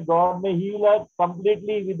for her that God may heal her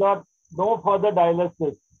completely without no further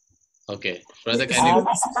dialysis. Okay. Brother, can you...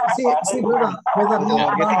 See, brother,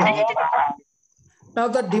 now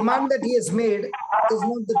the demand that he has made is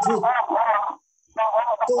not the truth.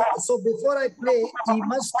 So before I pray, he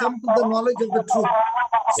must come to the knowledge of the truth.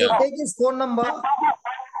 So take his phone number.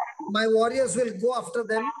 My warriors will go after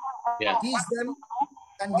them, teach them,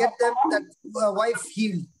 and get them that wife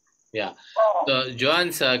healed. Yeah. So,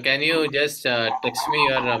 Johan, can you just text me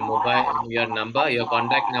your mobile, your number, your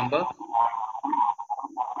contact number?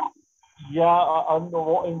 Yeah. In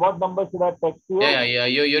what number should I text you? Yeah.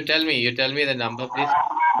 You tell me. You tell me the number, please.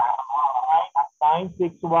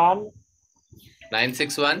 961.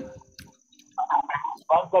 961.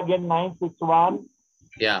 Once again, 961.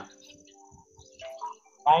 Yeah.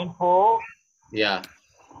 94. Yeah.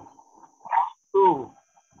 2.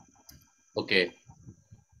 Okay.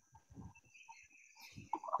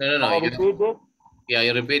 No. Can I repeat it? Yeah,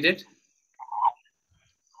 you repeat it.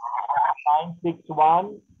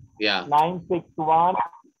 961. Yeah. 961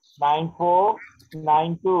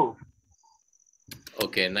 9492.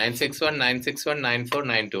 Okay, 961 961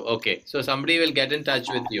 9492. Okay, so somebody will get in touch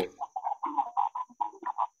with you.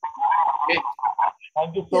 Okay.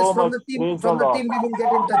 Thank you so much. From the team, we will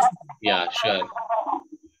get in touch with you. Yeah, sure.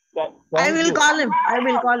 I will call him.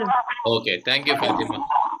 Okay, thank you, Fatima.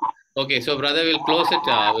 Okay, so brother, we'll close it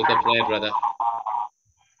with a prayer, brother.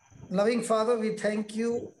 Loving Father, we thank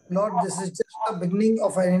you, Lord. This is just the beginning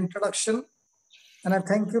of an introduction. And I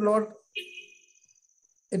thank you, Lord.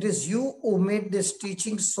 It is you who made this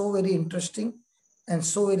teaching so very interesting and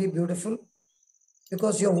so very beautiful,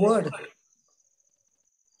 because your word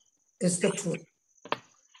is the truth.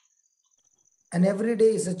 And every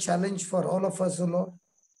day is a challenge for all of us, O Lord.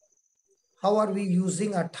 How are we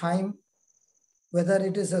using our time, whether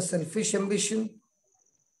it is a selfish ambition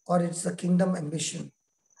or it's a kingdom ambition?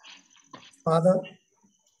 Father,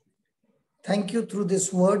 thank you through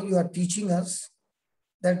this word you are teaching us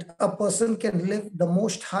that a person can live the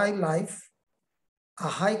most high life, a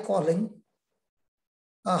high calling,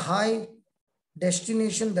 a high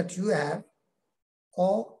destination that you have,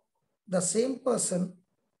 or the same person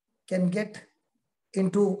can get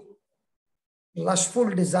into lustful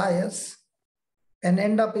desires and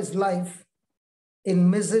end up his life in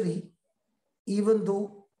misery, even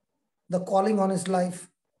though the calling on his life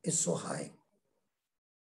is so high.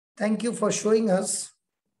 Thank you for showing us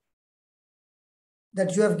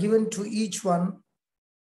that you have given to each one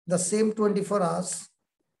the same 24 hours,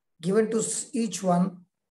 given to each one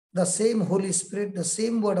the same Holy Spirit, the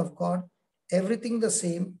same Word of God, everything the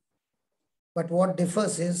same. But what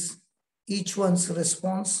differs is each one's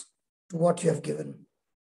response to what you have given.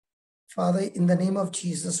 Father, in the name of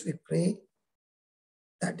Jesus, we pray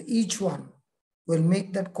that each one will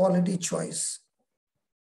make that quality choice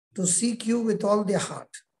to seek you with all their heart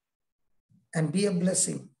and be a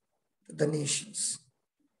blessing to the nations.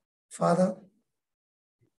 Father,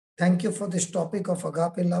 thank you for this topic of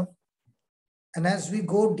agape love. And as we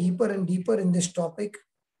go deeper and deeper in this topic,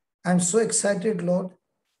 I'm so excited, Lord,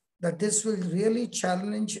 that this will really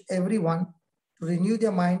challenge everyone to renew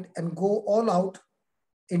their mind and go all out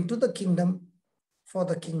into the kingdom for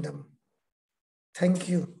the kingdom. Thank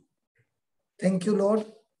you. Thank you, Lord,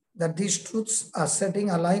 that these truths are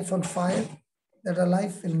setting our life on fire, that our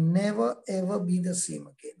life will never, ever be the same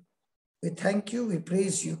again. We thank you, we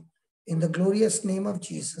praise you. In the glorious name of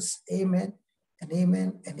Jesus, amen and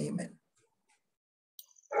amen and amen.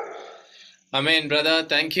 Amen, brother.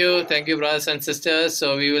 Thank you. Thank you, brothers and sisters.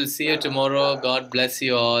 So we will see you tomorrow. God bless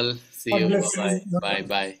you all. See God you. bless Bye. you. Bye.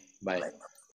 Bye. Bye. Bye.